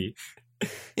identity.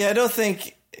 Yeah, I don't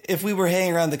think if we were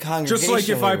hanging around the congregation, Just like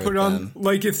if we I were put with on them.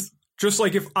 like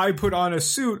if I put on a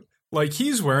suit like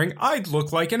he's wearing, I'd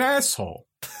look like an asshole.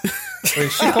 Wait,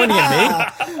 is she pointing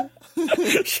at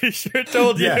me? She sure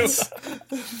told you. Yes.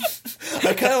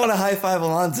 I kind of want to high five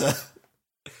Alonzo.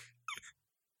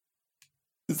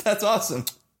 That's awesome.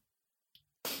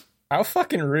 How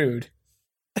fucking rude.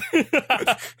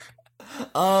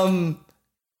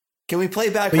 Can we play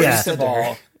back? But what yeah. you First said of to her?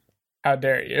 all, how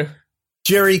dare you?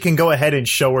 Jerry can go ahead and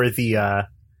show her the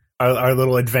our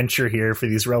little adventure here for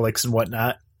these relics and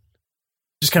whatnot.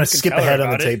 Just kind of can skip tell her ahead on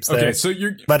the about it. tapes there. Okay, so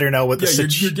you're Let her know what the you're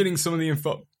situation. getting some of the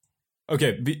info.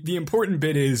 Okay, the important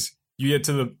bit is you get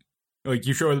to the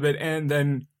you show her the bit, and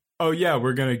then oh yeah,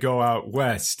 we're gonna go out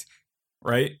west,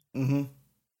 right? Mm-hmm.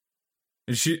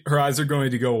 And her eyes are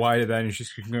going to go wide at that, and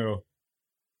she's going to go,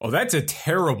 "Oh, that's a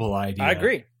terrible idea." I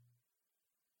agree.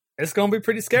 It's gonna be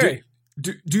pretty scary.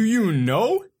 Do you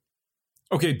know?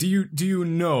 Okay, do you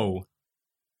know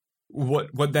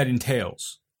what that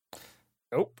entails?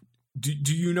 Nope.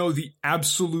 Do you know the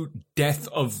absolute death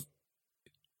of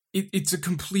it? It's a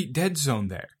complete dead zone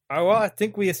there. Oh, well, I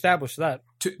think we established that.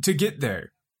 To get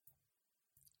there.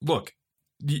 Look,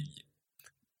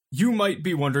 you might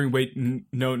be wondering. Wait,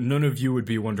 no, none of you would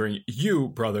be wondering. You,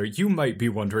 brother, you might be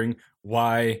wondering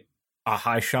why a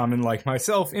high shaman like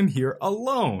myself am here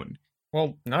alone.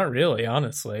 Well, not really,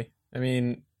 honestly. I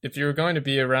mean, if you were going to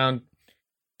be around,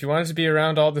 if you wanted to be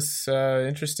around all this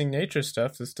interesting nature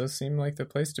stuff, this does seem like the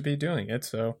place to be doing it,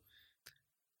 so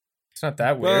it's not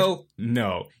that weird. Well,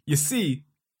 no. You see,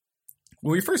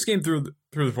 when we first came through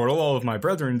the portal, all of my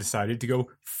brethren decided to go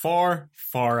far,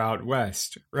 far out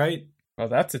west, right? Well,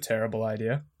 that's a terrible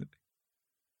idea.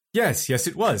 Yes,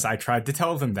 it was. I tried to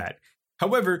tell them that.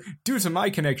 However, due to my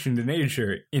connection to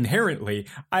nature, inherently,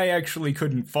 I actually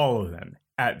couldn't follow them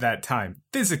at that time.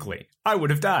 Physically, I would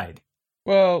have died.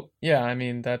 Well, yeah, I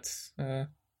mean, that's sort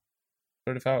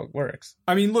of how it works.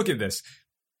 I mean, look at this.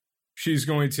 She's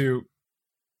going to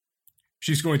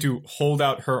hold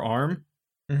out her arm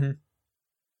Mhm.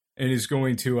 and is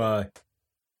going to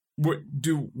what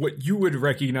you would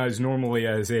recognize normally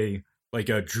as a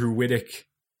druidic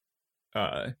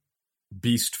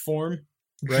beast form,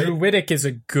 right? Druidic is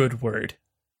a good word.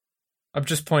 I'm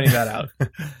just pointing that out.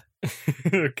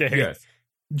 Okay. Yeah.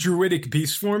 Druidic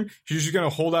beast form. She's just gonna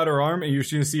hold out her arm, and you're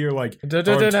just gonna see her like arm I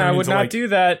turn would into, not like, do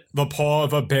that. the paw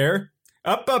of a bear.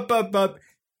 Up,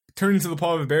 turn into the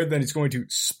paw of a bear. Then it's going to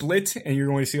split, and you're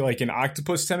going to see like an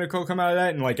octopus tentacle come out of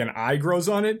that, and like an eye grows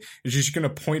on it. And she's just gonna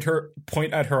point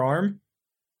at her arm.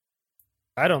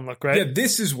 I don't look right. Yeah,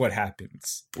 this is what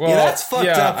happens. Well, yeah, that's fucked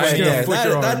up I right know, there. flick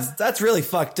your arm. That's really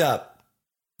fucked up.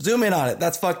 Zoom in on it.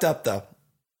 That's fucked up though.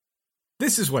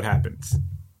 This is what happens.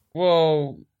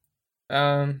 Well,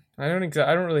 I don't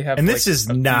really have. And like, this is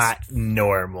a not beast-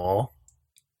 normal.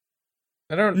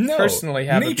 I don't No, personally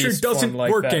have nature a beast doesn't form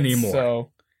like work that, anymore.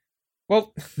 So,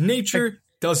 well, Nature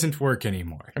doesn't work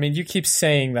anymore. I mean, you keep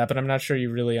saying that, but I'm not sure you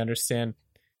really understand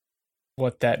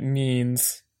what that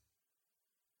means.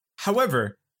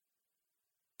 However,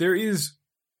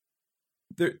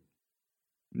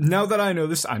 now that I know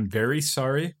this, I'm very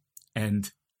sorry, and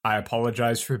I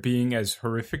apologize for being as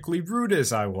horrifically rude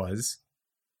as I was,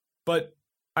 but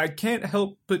I can't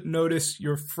help but notice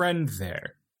your friend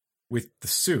there with the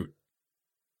suit.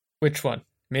 Which one?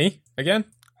 Me again?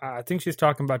 I think she's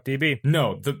talking about DB.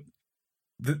 No, the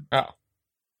Oh,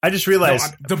 I just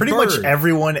realized the pretty much bird.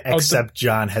 everyone except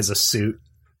John has a suit.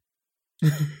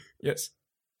 yes,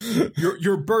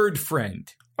 your bird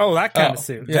friend. Oh, that kind of Oh,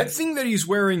 suit. yeah. That thing that he's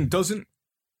wearing doesn't.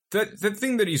 That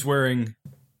thing that he's wearing,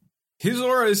 his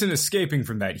aura isn't escaping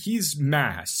from that. He's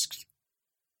masked.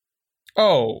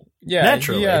 oh, yeah.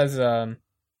 Naturally. He has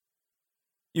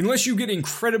Unless you get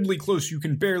incredibly close, you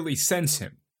can barely sense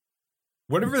him.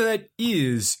 Whatever that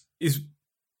is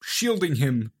shielding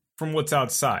him from what's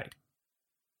outside.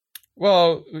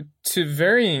 Well, to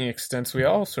varying extents, we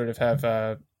all sort of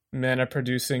have mana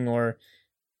producing or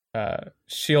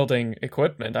shielding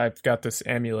equipment. I've got this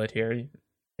amulet here. You can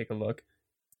take a look.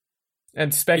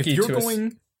 And Specky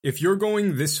If you're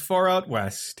going this far out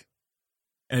west,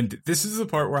 and this is the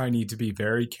part where I need to be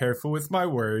very careful with my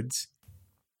words,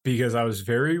 because I was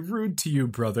very rude to you,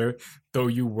 brother, though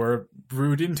you were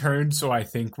rude in turn, so I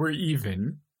think we're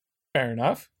even. Fair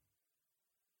enough.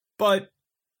 But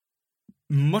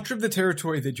much of the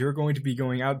territory that you're going to be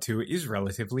going out to is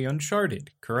relatively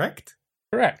uncharted, correct?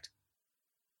 Correct.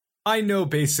 I know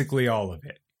basically all of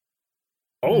it.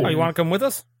 Oh, you want to come with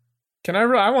us? Can I?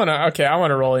 I want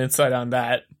to roll insight on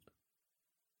that.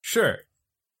 Sure.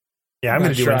 Yeah, I'm going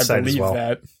not to do sure insight I as believe well.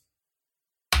 that.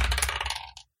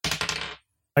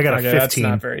 I got a Okay, that's 15.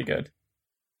 not very good.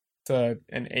 It's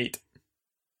an 8.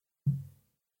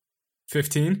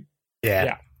 15? Yeah.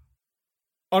 Yeah.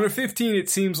 On a 15, it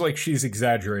seems like she's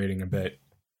exaggerating a bit.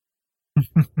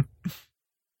 I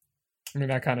mean,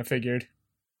 I kind of figured.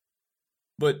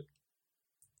 But,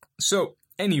 so,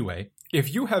 anyway,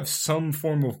 if you have some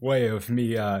form of way of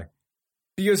me,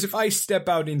 because if I step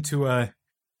out into a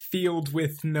field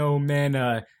with no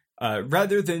mana,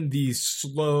 rather than the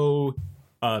slow,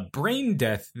 brain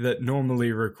death that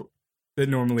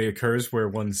normally occurs where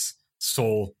one's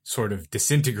soul sort of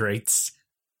disintegrates,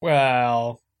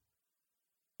 Well,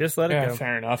 Just let it yeah, go.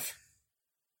 fair enough.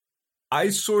 I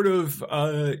sort of,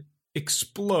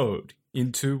 explode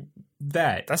into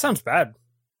that. That sounds bad.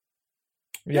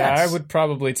 Yeah, Yes. I would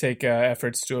probably take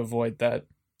efforts to avoid that.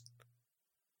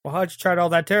 Well, how'd you chart all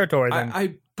that territory then?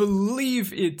 I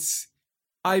believe it's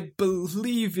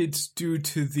due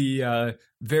to the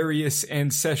various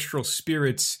ancestral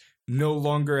spirits no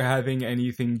longer having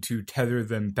anything to tether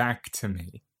them back to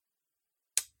me.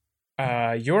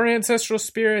 Your ancestral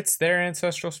spirits, their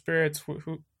ancestral spirits.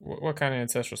 What kind of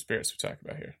ancestral spirits we talking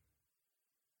about here?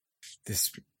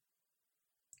 This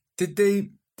did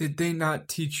they not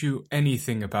teach you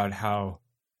anything about how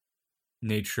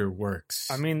nature works?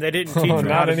 I mean, they didn't teach you how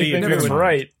Not to be a anything never that's druid. mind.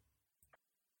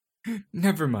 right.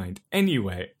 Never mind.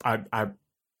 Anyway, I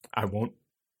won't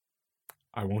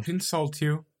insult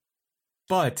you,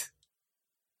 but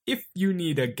if you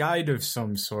need a guide of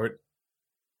some sort,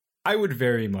 I would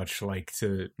very much like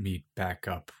to meet back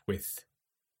up with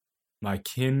my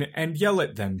kin and yell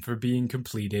at them for being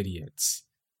complete idiots.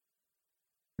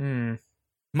 Hmm.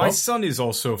 My Well- son is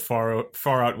also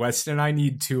far out west, and I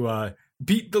need to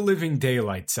beat the living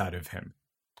daylights out of him.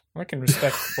 I can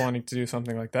respect wanting to do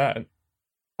something like that.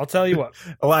 I'll tell you what.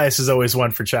 Elias is always one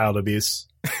for child abuse.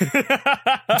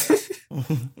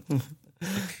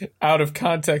 Out of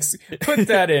context. Put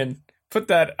that in. Put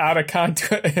that out of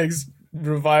context.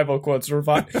 Revival quotes.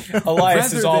 Elias Rather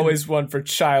is than- always one for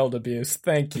child abuse.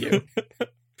 Thank you.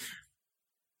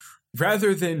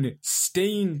 Rather than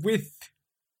staying with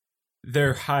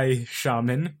their high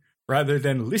shaman, rather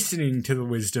than listening to the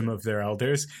wisdom of their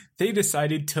elders, they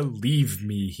decided to leave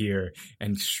me here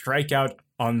and strike out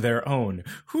on their own.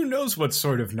 Who knows what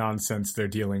sort of nonsense they're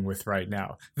dealing with right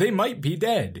now? They might be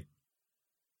dead.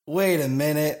 Wait a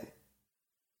minute.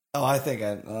 Oh, I think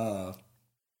I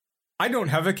don't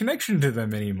have a connection to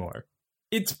them anymore.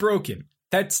 It's broken.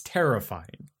 That's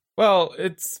terrifying. Well,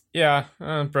 it's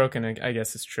broken. I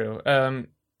guess it's true.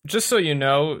 Just so you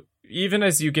know, even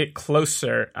as you get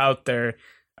closer out there,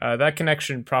 that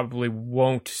connection probably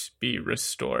won't be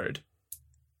restored.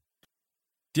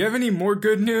 Do you have any more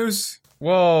good news?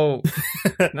 Well,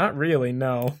 not really.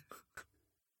 No.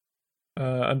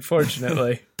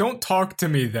 Unfortunately. Don't talk to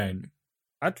me then.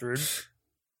 That's rude.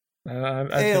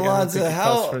 Hey, Alonzo,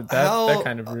 that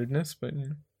kind of rudeness, but yeah.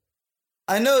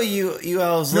 I know you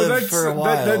elves lived for a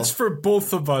while. That's for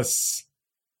both of us.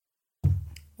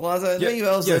 Alonzo, I know you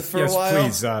elves lived for a while.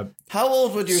 Please, how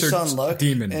old would your son look?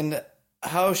 Demon. And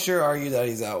how sure are you that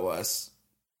he's out west?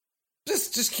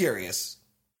 Just curious.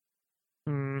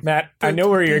 Matt, I know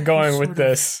where you're going with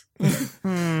this.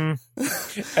 And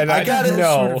I got it.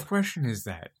 know. What sort of question is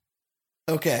that?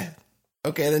 Okay,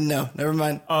 then no. Never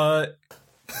mind.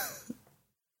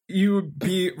 You would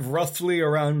be roughly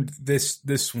around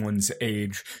this one's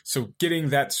age, so getting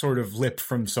that sort of lip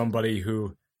from somebody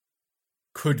who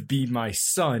could be my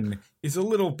son is a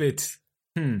little bit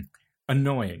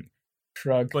annoying.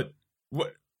 Shrug. But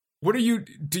what are you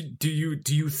do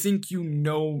you think you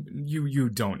know you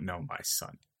don't know my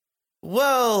son?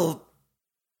 Well,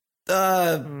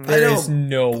 There's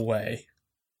no way.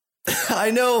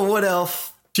 I know Wood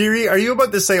Elf. Jiri, are you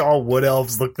about to say all Wood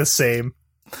Elves look the same?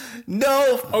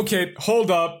 No. Okay,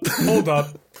 hold up.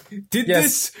 Did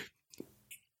this?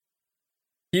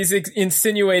 He's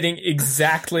insinuating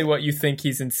exactly what you think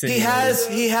he's insinuating.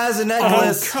 He has a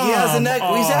necklace. Oh, he has a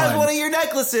necklace. He has on. one of your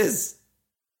necklaces.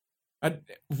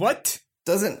 What?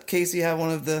 Doesn't Casey have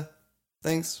one of the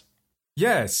things?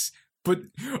 Yes, but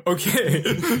okay.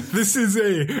 This is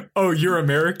you're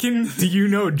American? Do you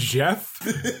know Jeff?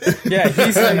 Yeah,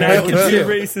 he's Not American to be too.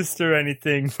 racist or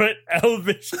anything, but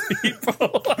elvish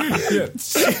people. Yeah.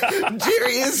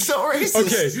 Jerry is so racist.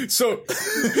 Okay,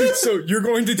 so you're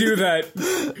going to do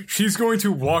that. She's going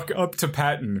to walk up to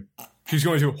Patton. She's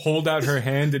going to hold out her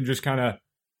hand and just kind of,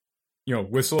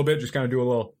 whistle a bit. Just kind of do a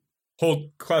little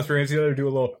clasp her hands together, do a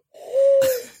little,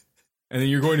 and then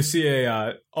you're going to see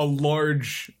a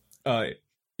large,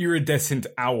 iridescent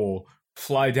owl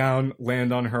fly down,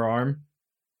 land on her arm.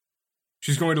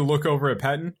 She's going to look over at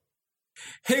Patton.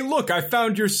 Hey, look, I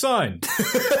found your son.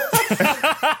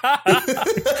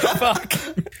 Fuck.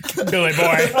 Billy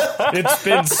boy, it's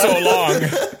been so long.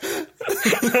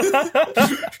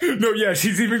 No, yeah,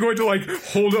 she's even going to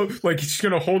hold up, she's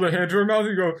going to hold a hand to her mouth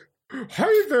and go,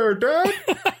 "Hey there, Dad,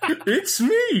 it's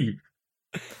me."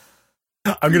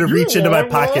 I'm going to reach into my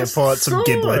pocket and pull out some son.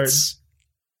 giblets.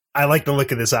 I like the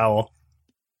look of this owl.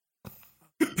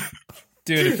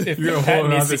 Dude, if You're going to Pat hold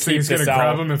him out, needs to this keep thing's going this to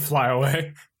grab out. him and fly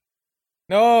away.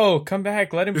 No, come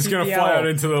back. Let him It's keep going to the fly owl. out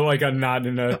into a knot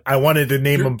in a... I wanted to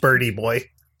name him Birdie Boy.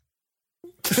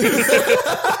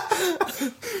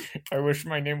 I wish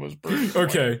my name was Bruce.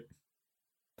 Okay.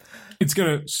 It's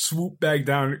going to swoop back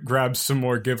down, grab some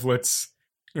more giblets.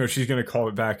 She's going to call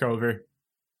it back over.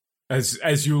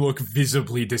 As you look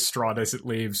visibly distraught as it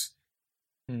leaves.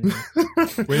 Wait,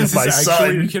 is My this actually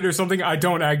son. your kid or something? I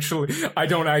don't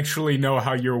actually know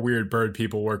how your weird bird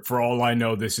people work. For all I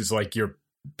know, this is your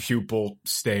pupil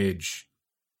stage.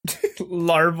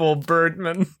 Larval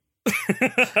birdman.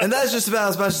 And that's just about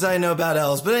as much as I know about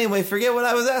elves. But anyway, forget what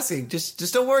I was asking.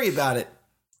 Just don't worry about it.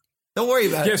 Don't worry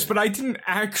about it. Yes, but I didn't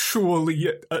actually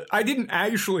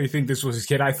think this was his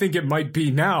kid. I think it might be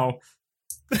now.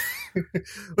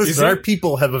 Listen, our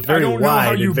people have a I very don't know how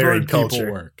wide you and varied bird people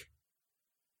culture. work.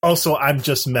 Also, I'm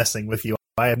just messing with you.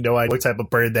 I have no idea what type of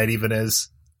bird that even is.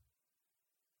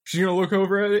 She's gonna look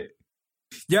over at it.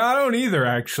 Yeah, I don't either.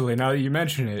 Actually, now that you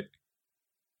mention it,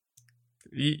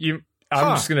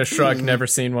 I'm just gonna shrug. Never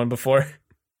seen one before.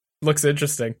 Looks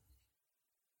interesting.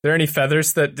 There any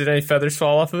feathers did any feathers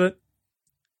fall off of it?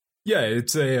 yeah,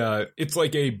 it's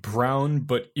like a brown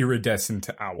but iridescent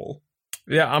owl.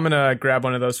 Yeah, I'm gonna grab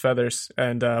one of those feathers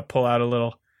and pull out a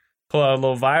little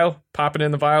vial, pop it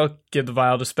in the vial, give the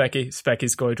vial to Specky.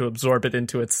 Specky's going to absorb it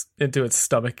into its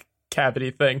stomach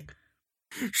cavity thing.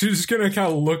 She's just gonna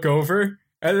kind of look over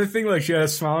at the thing, she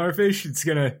has a smile on her face. She's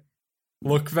gonna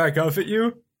look back up at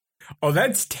you. Oh,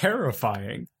 that's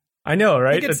terrifying. I know,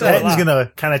 right? think it's It's Patton's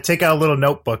gonna kind of take out a little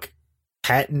notebook.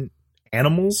 Patent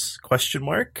animals? Question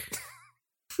mark.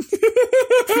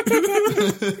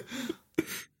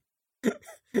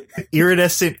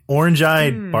 iridescent,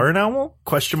 orange-eyed barn owl?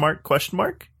 Question mark, question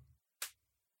mark?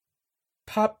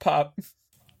 Pop, pop.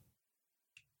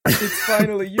 It's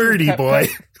finally you, Birdie Pep, boy.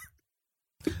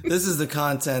 Pep. This is the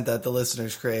content that the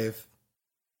listeners crave.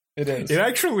 It is. It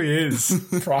actually is.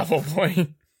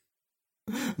 Probably.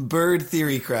 Bird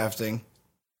theory crafting.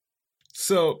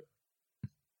 So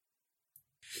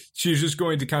she's just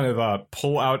going to kind of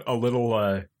pull out a little,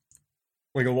 like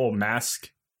a little mask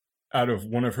out of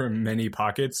one of her many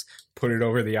pockets, put it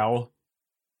over the owl.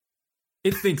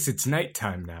 It thinks it's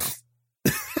nighttime now.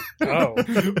 Oh.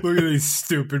 Look at these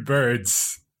stupid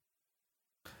birds.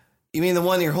 You mean the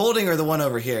one you're holding or the one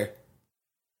over here?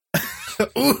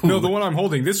 Ooh. No, the one I'm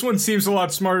holding. This one seems a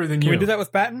lot smarter than Can you. we do that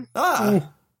with Patton?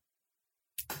 Ah.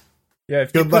 Yeah,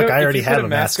 if Good you luck, put I already if you have put a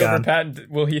mask mask over on. Patton,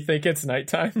 will he think it's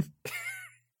nighttime?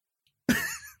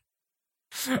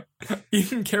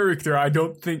 In character,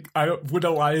 would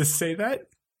Elias say that?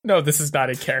 No, this is not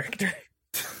a character.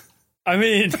 I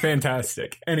mean,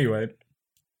 Fantastic. Anyway.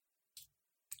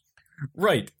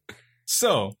 Right.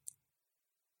 So,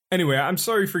 anyway, I'm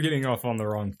sorry for getting off on the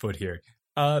wrong foot here.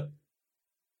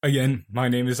 Again, my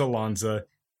name is Alonza.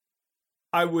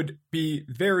 I would be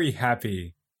very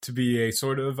happy to be a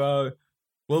sort of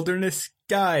wilderness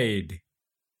guide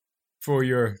for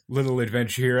your little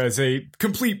adventure here as a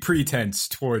complete pretense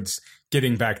towards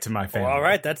getting back to my family. well, all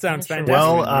right, that sounds I'm not fantastic.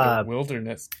 sure Well, why we need a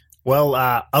wilderness. Well,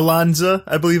 Alonza,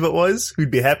 I believe it was,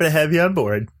 who'd be happy to have you on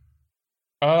board.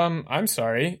 I'm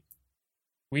sorry.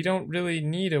 We don't really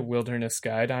need a wilderness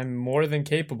guide. I'm more than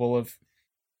capable of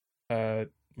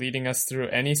leading us through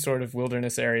any sort of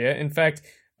wilderness area. In fact,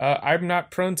 I'm not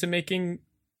prone to making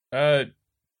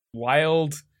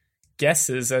wild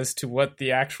guesses as to what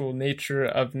the actual nature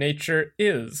of nature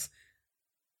is.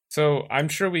 So I'm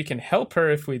sure we can help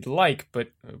her if we'd like, but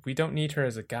we don't need her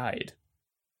as a guide.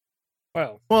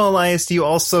 Well, Well, Elias, do you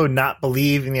also not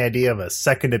believe in the idea of a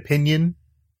second opinion?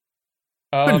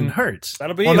 Couldn't hurt.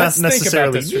 that'll be Well, not Let's think about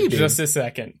necessarily this for needed. just a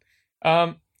second.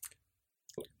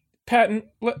 Patton,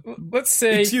 let's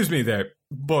say... Excuse me there.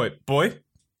 Boy,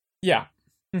 Yeah.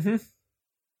 Mm-hmm.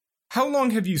 how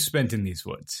long have you spent in these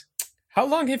woods? How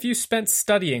long have you spent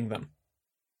studying them?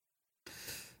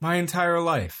 My entire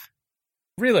life.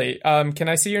 Really? Can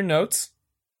I see your notes?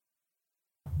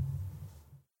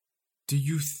 Do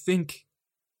you think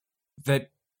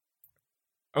that...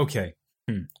 Okay.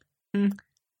 hmm.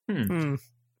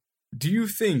 Do you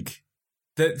think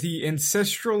that the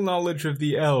ancestral knowledge of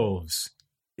the elves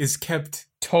is kept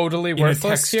Totally in a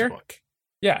worthless here? textbook?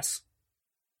 Yes.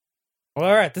 Well,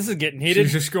 all right, this is getting heated.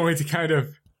 She's just going to kind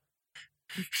of...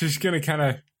 She's going to kind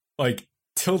of, like,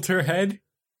 tilt her head.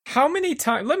 How many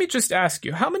times... Let me just ask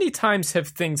you. How many times have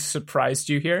things surprised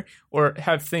you here? Or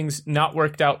have things not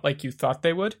worked out like you thought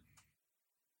they would?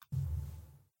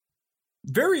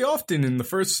 Very often in the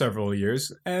first several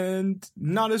years, and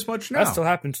not as much now. That still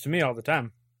happens to me all the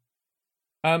time.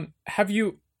 Have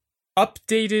you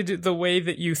updated the way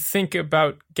that you think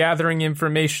about gathering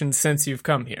information since you've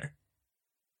come here?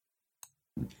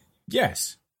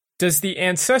 Yes. Does the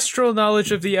ancestral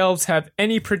knowledge of the elves have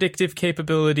any predictive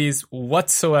capabilities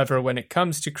whatsoever when it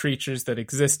comes to creatures that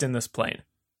exist in this plane?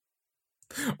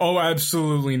 Oh,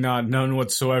 absolutely not. None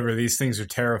whatsoever. These things are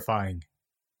terrifying.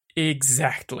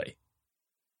 Exactly.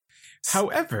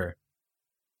 However,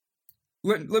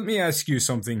 let me ask you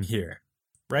something here,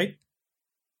 right?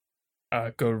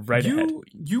 Go right ahead.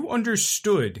 You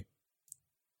understood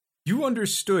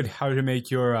how to make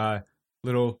your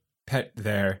little pet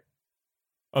there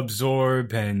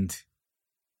absorb and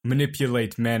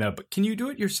manipulate mana, but can you do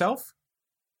it yourself?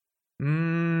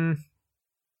 Not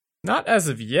as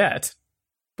of yet,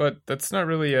 but that's not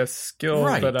really a skill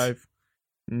Right. that I've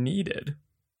needed.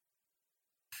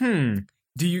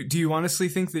 Do you honestly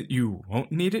think that you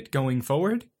won't need it going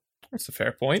forward? That's a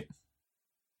fair point.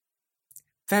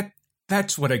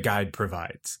 That's what a guide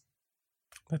provides.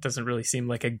 That doesn't really seem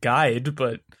like a guide,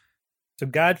 but So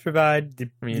guides provide the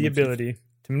I mean, if you- ability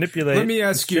to manipulate. Let me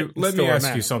ask you. and Let me store ask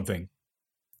mana. you something.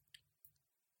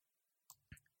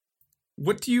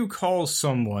 What do you call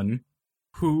someone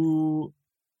who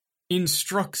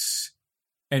instructs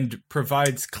and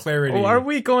provides clarity? are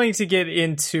we going to get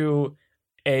into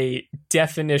a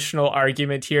definitional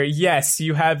argument here? Yes,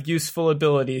 you have useful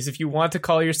abilities. If you want to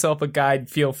call yourself a guide,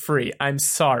 feel free. I'm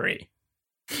sorry.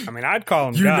 I mean, I'd call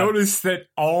him You God. notice that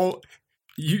all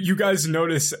you guys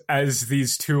notice as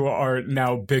these two are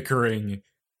now bickering.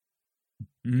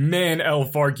 Man,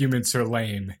 elf arguments are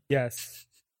lame. Yes.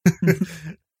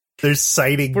 They're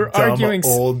citing We're dumb, arguing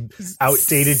old,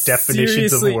 outdated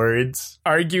definitions of seriously words.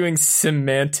 arguing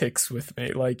semantics with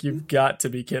me. Like, you've got to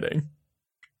be kidding.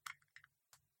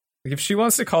 If she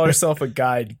wants to call herself a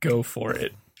guide, go for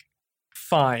it.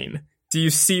 Fine. Do you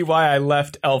see why I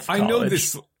left Elf College? I know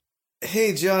this.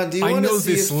 Hey, John, do you I want know to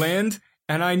see this if... land,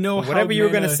 and I know Whatever how you were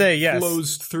mana gonna say, yes.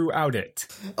 flows throughout it.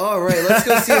 All right, let's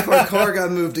go see if our car got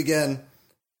moved again.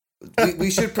 We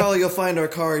should probably go find our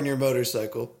car and your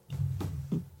motorcycle.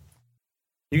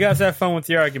 You guys have fun with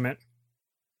your argument.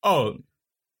 Oh,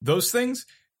 those things?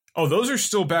 Oh, those are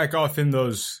still back off in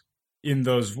those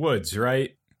woods,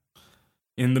 right?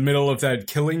 In the middle of that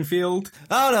killing field?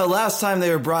 I don't know. Last time they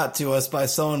were brought to us by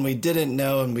someone we didn't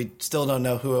know, and we still don't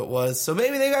know who it was. So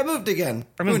maybe they got moved again.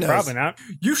 I mean, Who knows? probably not.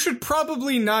 You should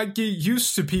probably not get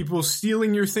used to people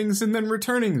stealing your things and then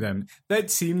returning them.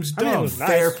 That seems I mean, it dumb. was nice.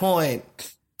 Fair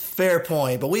point. Fair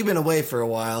point. But we've been away for a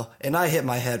while, and I hit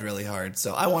my head really hard,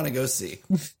 so I want to go see.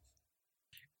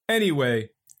 Anyway,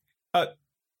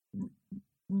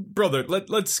 brother,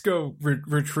 let's go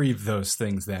retrieve those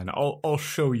things then. I'll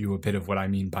show you a bit of what I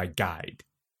mean by guide.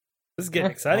 This is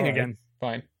getting exciting All right. again.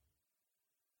 Fine.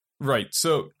 Right,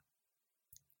 so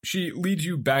she leads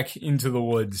you back into the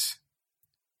woods,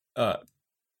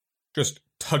 just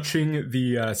touching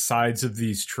the sides of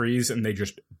these trees, and they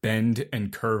just bend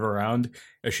and curve around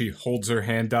as she holds her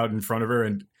hand out in front of her,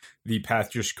 and the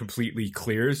path just completely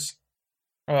clears.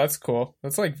 Oh, that's cool.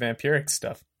 That's like vampiric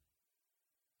stuff.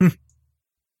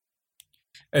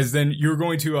 As then you're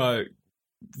going to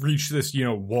reach this,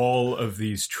 wall of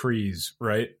these trees,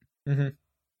 right? Mm-hmm.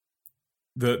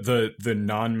 The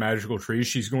non-magical trees.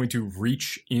 She's going to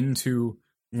reach into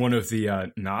one of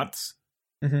the knots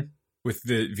Mhm. with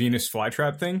the Venus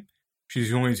flytrap thing. She's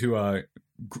going to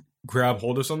grab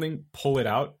hold of something, pull it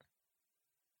out.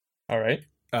 All right.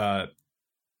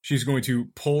 She's going to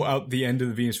pull out the end of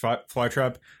the Venus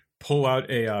flytrap, pull out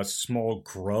a small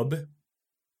grub,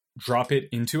 drop it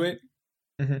into it.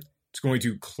 Mhm. It's going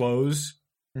to close.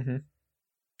 Mhm.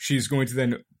 She's going to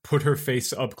then put her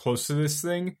face up close to this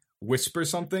thing, whisper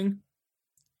something,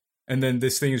 and then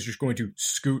this thing is just going to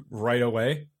scoot right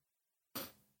away.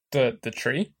 The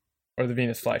tree or the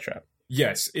Venus flytrap?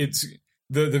 Yes, it's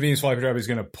the Venus flytrap is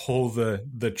going to pull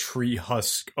the tree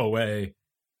husk away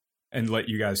and let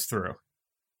you guys through.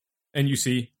 And you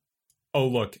see, oh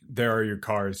look, there are your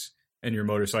cars and your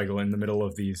motorcycle in the middle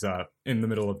of these in the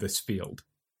middle of this field.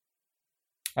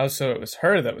 Oh, so it was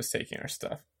her that was taking our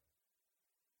stuff.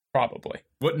 Probably.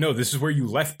 What? No, this is where you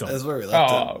left them. That's where we left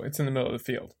it. Oh, it's in the middle of the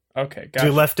field. Okay, We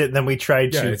gotcha. left it, and then we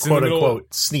tried Yeah, to it's in the quote middle-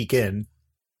 unquote sneak in.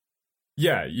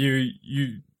 Yeah,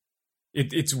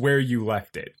 it's where you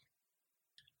left it.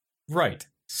 Right.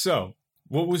 So,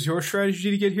 what was your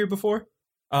strategy to get here before?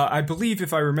 I believe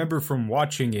if I remember from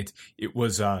watching it, it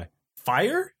was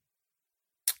fire?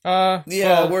 Yeah,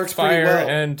 well, it works pretty fire well.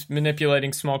 and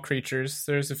manipulating small creatures.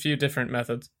 There's a few different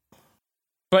methods.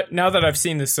 But now that I've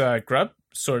seen this grub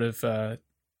sort of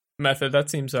method, that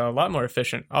seems a lot more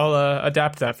efficient. I'll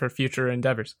adapt that for future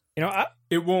endeavors. You know,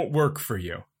 It won't work for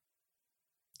you.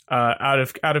 Out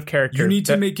of character. You need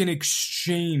to That- make an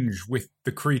exchange with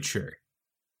the creature.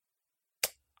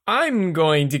 I'm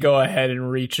going to go ahead and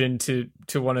reach into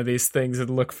one of these things and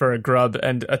look for a grub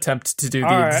and attempt to do the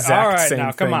All right, exact same same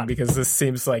now, come thing on. because this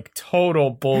seems like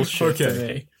total bullshit to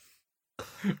Okay.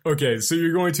 me. Okay, so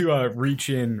you're going to reach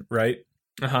in, right?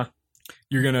 Uh-huh.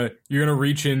 You're gonna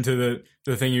reach into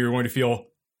the thing. You're going to feel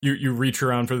you reach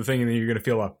around for the thing, and then you're gonna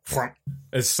feel a whomp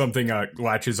as something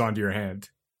latches onto your hand.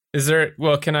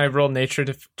 Can I roll nature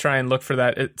to try and look for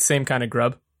that same kind of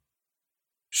grub?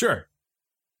 Sure.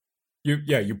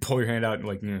 You pull your hand out and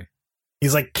like.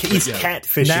 He's Yeah.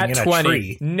 catfishing Nat in a 20.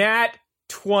 tree. Nat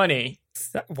 20.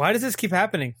 why does this keep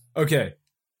happening? Okay.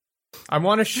 I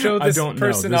want to show I this don't know.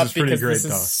 person This up is pretty because great, this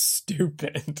is though.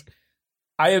 stupid.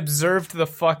 I observed the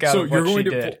fuck out So of you're what she going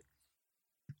to did.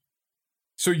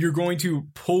 So you're going to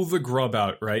pull the grub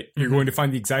out, right? You're Mm-hmm. going to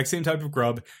find the exact same type of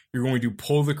grub. You're going to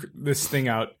pull this thing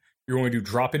out. You're going to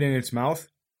drop it in its mouth.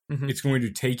 Mhm. It's going to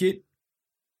take it.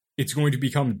 It's going to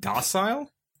become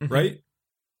docile, Mhm. right?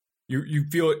 You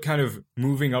feel it kind of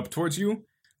moving up towards you,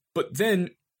 but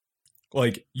then,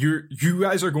 like you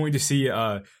guys are going to see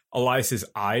Elias's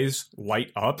eyes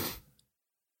light up,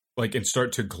 like and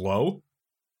start to glow,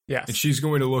 Yes. and she's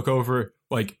going to look over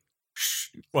like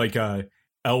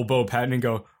elbow pat and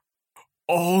go,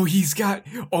 oh, he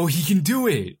can do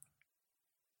it.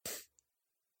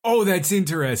 Oh, that's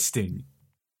interesting.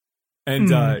 And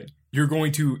you're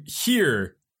going to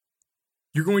hear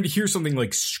something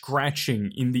like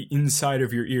scratching in the inside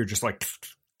of your ear, just like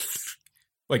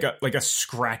a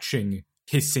scratching,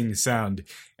 hissing sound,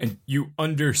 and you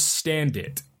understand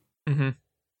it. Mm-hmm.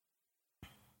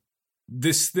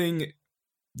 This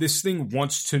thing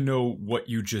wants to know what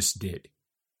you just did.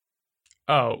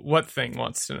 Oh, what thing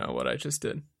wants to know what I just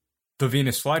did? The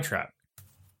Venus flytrap.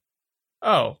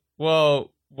 Oh,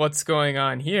 well, what's going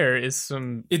on here is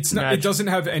some. It's not. It doesn't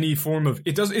have any form of.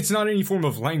 It's not any form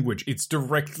of language. It's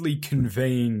directly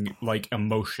conveying like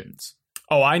emotions.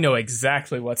 Oh, I know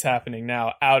exactly what's happening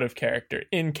now. Out of character.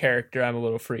 In character, I'm a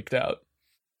little freaked out.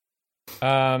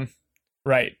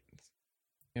 Right.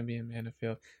 Ambient mana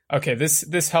field. Okay,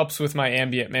 this helps with my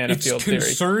ambient mana field theory. It's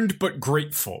concerned but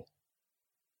grateful.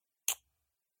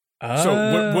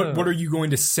 So what are you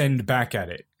going to send back at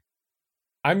it?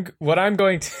 I'm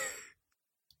going to.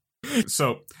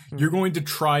 So you're going to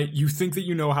try. You think that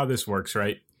you know how this works,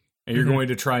 right? And you're going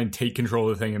to try and take control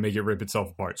of the thing and make it rip itself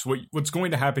apart. So what's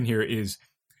going to happen here is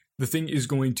the thing is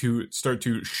going to start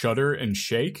to shudder and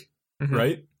shake,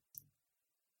 right?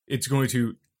 It's going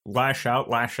to lash out,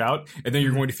 and then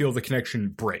you're going to feel the connection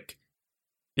break.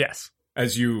 Yes.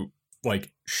 As you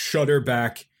like shudder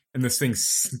back, and this thing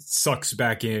sucks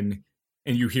back in,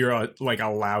 and you hear a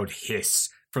loud hiss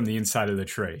from the inside of the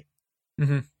tray.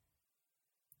 Mm-hmm.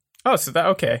 Oh, so that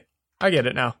okay. I get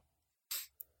it now.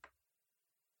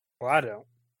 Well, I don't.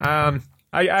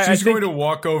 She's going to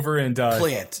walk over and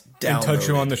plant down and touch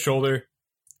you on the shoulder.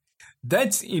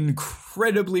 That's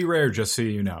incredibly rare, just so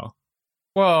you know.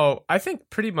 Well, I think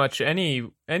pretty much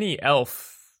any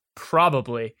elf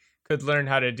probably could learn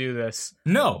how to do this.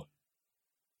 No,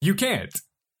 you can't.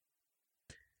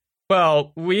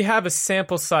 Well, we have a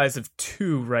sample size of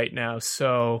 2 right now,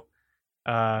 so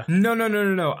No.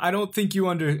 I don't think you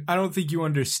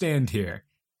understand here.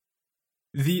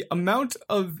 The amount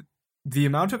of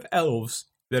elves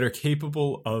that are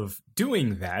capable of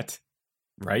doing that,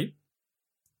 right,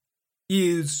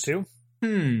 is 2?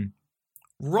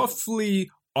 Roughly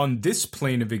on this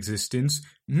plane of existence,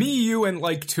 me, you, and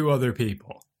like 2 other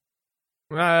people.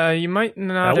 You might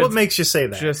not. Now, what makes you say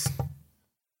that?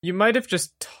 You might have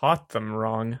just taught them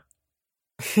wrong.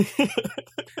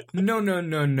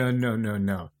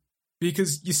 No.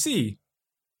 Because you see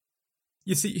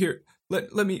here.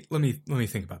 Let me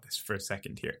think about this for a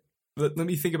second here. Let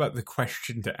me think about the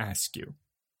question to ask you.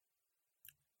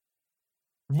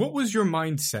 What was your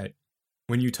mindset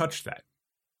when you touched that?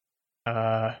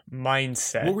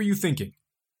 Mindset. What were you thinking?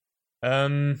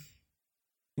 What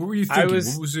were you thinking?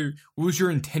 What was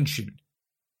your intention?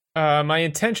 My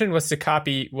intention was to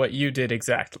copy what you did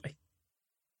exactly.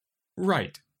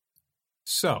 Right.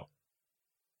 So,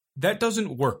 that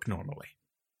doesn't work normally.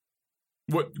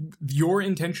 What your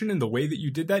intention and the way that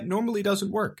you did that normally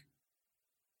doesn't work.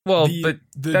 Well, but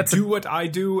that's what I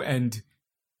do and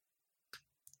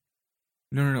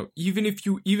No. Even if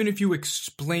you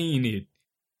explain it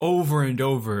over and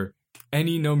over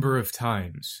any number of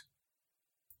times.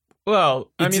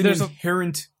 Well, I mean, there's an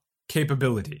inherent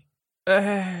capability.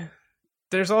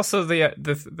 There's also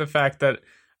the fact that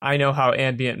I know how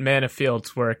ambient mana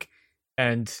fields work,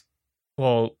 and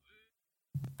well,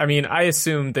 I mean, I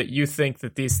assume that you think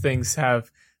that these things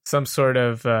have some sort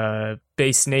of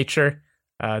base nature,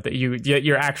 that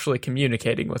you're actually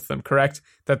communicating with them, correct?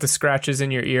 That the scratches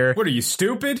in your ear. What are you,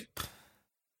 stupid?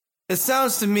 It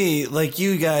sounds to me like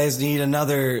you guys need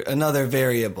another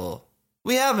variable.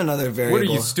 We have another variable. What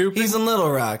are you, stupid? He's in Little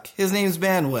Rock. His name's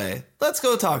Manway. Let's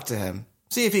go talk to him.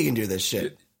 See if he can do this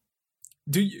shit.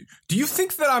 Do you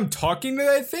think that I'm talking to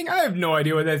that thing? I have no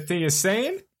idea what that thing is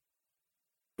saying.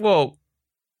 Well,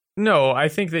 no, I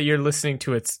think that you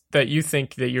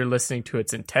think that you're listening to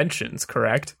its intentions,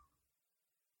 correct?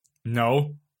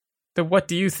 No. Then what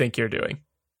do you think you're doing?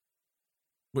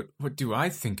 What do I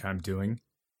think I'm doing?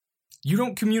 You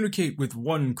don't communicate with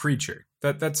one creature.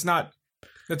 That's not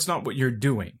what you're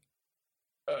doing.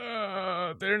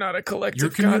 They're not a collective. You're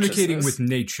communicating with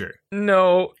nature.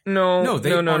 No.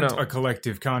 They aren't a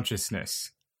collective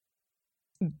consciousness.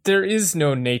 There is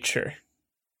no nature.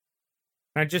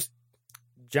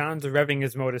 John's revving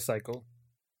his motorcycle.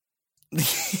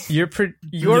 You're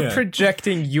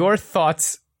projecting your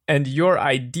thoughts and your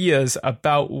ideas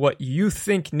about what you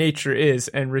think nature is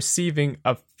and receiving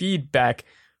a feedback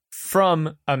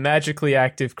from a magically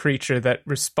active creature that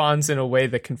responds in a way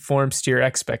that conforms to your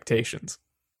expectations.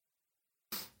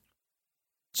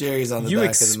 Jerry's on the you back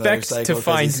expect of the motorcycle to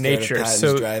find nature,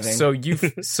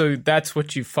 driving. so that's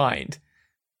what you find.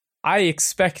 I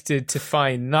expected to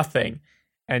find nothing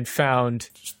and found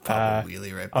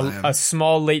a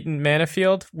small latent mana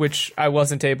field, which I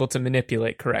wasn't able to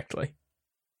manipulate correctly.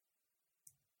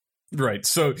 Right,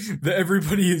 so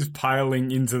everybody is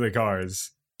piling into the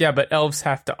cars. Yeah, but elves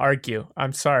have to argue.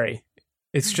 I'm sorry.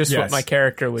 It's just what my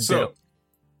character would do.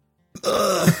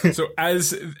 So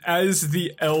as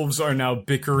the elves are now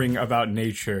bickering about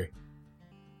nature,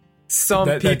 some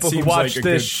That people who seems watch like a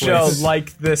this good show place.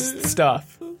 like this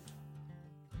stuff.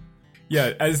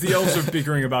 Yeah, as the elves are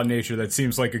bickering about nature, that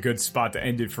seems like a good spot to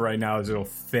end it for right now, as it'll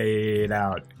fade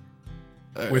out.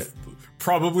 With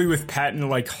probably with Patton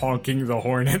like honking the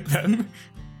horn at them.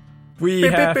 We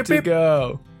Beep, have beep, to beep, beep.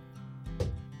 go.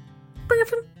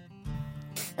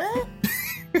 All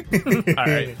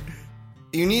right.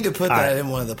 You need to put All that right. in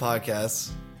one of the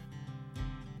podcasts.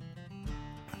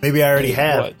 Maybe I already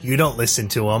have. What? You don't listen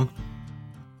to them.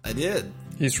 I did.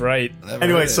 He's right. Never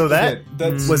Anyway, heard so it. that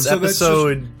that's was so that's just-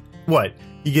 episode what?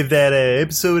 You give that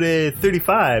episode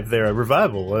 35 there, a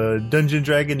revival, Dungeon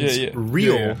Dragons Yeah, yeah.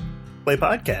 real Yeah, yeah. play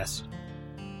podcast.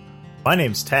 My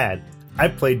name's Tad. I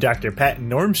played Dr. Patton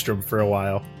Normstrom for a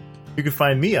while. You can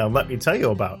find me on Let Me Tell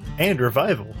You About and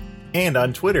Revival, and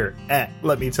on Twitter at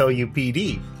Let Me Tell You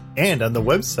PD, and on the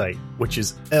website, which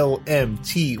is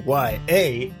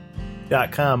lmtya.com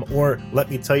or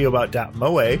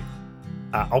letmetellyyouabout.moe.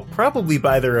 I'll probably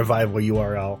buy the Revival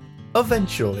URL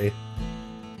eventually.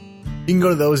 You can go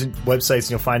to those websites and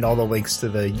you'll find all the links to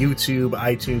the YouTube,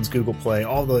 iTunes, Google Play,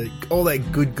 all that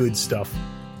good stuff.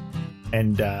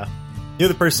 And the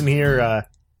other person here, I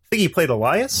think he played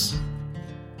Elias.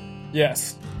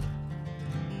 Yes.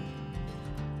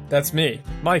 That's me,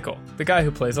 Michael, the guy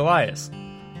who plays Elias.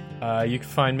 You can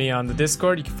find me on the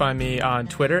Discord. You can find me on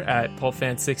Twitter at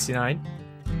PulFan69.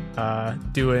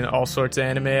 Doing all sorts of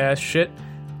anime-ass shit.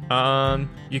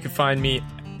 You can find me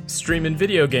streaming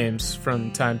video games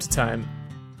from time to time.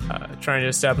 Trying to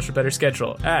establish a better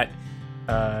schedule at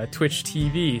Twitch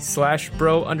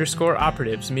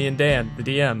TV/bro_operatives. Me and Dan, the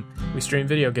DM. We stream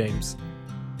video games.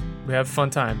 We have a fun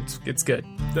time. It's good.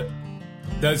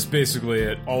 That's basically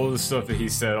it. All of the stuff that he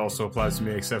said also applies to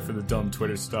me, except for the dumb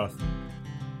Twitter stuff.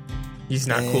 He's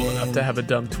not cool enough to have a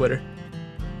dumb Twitter.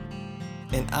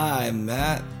 And I'm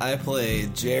Matt. I play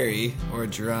Jerry, or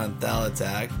Jeron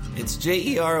Thalatak. It's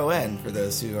Jeron for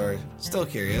those who are still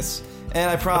curious. And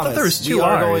I I promise thought there was two we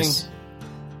are R's. going.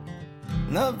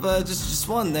 No, but just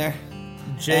one there.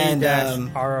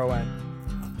 J-R-O-N.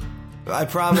 I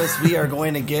promise we are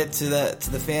going to get to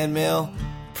the fan mail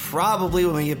probably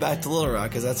when we get back to Little Rock,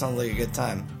 because that sounds like a good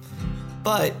time.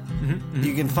 But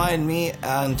you can find me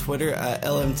on Twitter at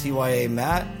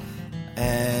LMTYAMatt,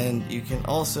 and you can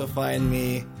also find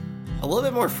me a little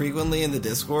bit more frequently in the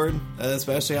Discord,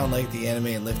 especially on like the anime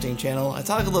and lifting channel. I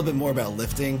talk a little bit more about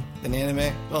lifting than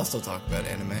anime, but I'll still talk about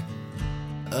anime.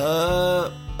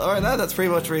 Alright, that's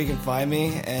pretty much where you can find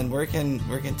me. And where can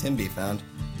Tim be found?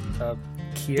 The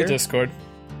Here. Discord.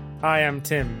 Hi, I'm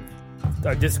Tim.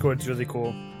 Our Discord's really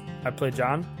cool. I play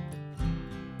John.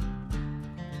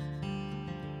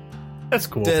 That's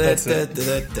cool. That's it.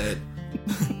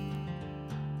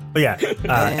 But yeah,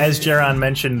 as Jeron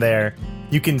mentioned there,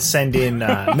 you can send in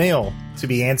mail to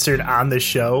be answered on the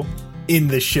show, in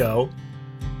the show,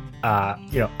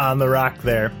 on the rock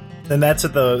there. And that's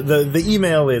at the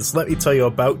email is let me tell you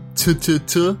about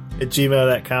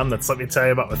 @gmail.com. That's let me tell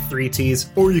you about with 3 T's.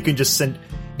 Or you can just send,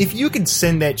 if you could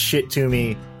send that shit to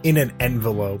me in an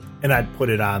envelope and I'd put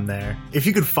it on there. If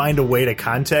you could find a way to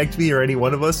contact me or any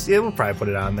one of us, yeah, we'll probably put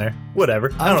it on there.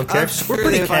 Whatever. I don't care. I'm sure We're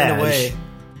pretty they'd find a cash. way.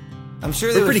 I'm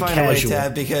sure they We're would pretty find a way, casual.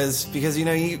 Tad, because you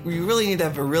know you really need to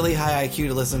have a really high IQ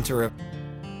to listen to.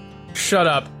 Shut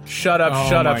up. Shut up. Oh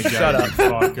Shut my up. God, Shut you up.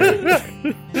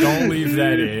 fucker. Don't leave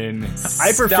that in. I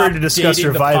prefer Stop to discuss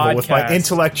dating the Revival with my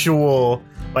podcast.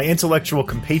 intellectual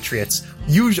compatriots.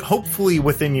 Usually, hopefully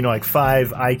within like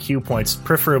 5 IQ points,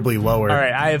 preferably lower. All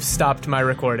right, I have stopped my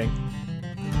recording.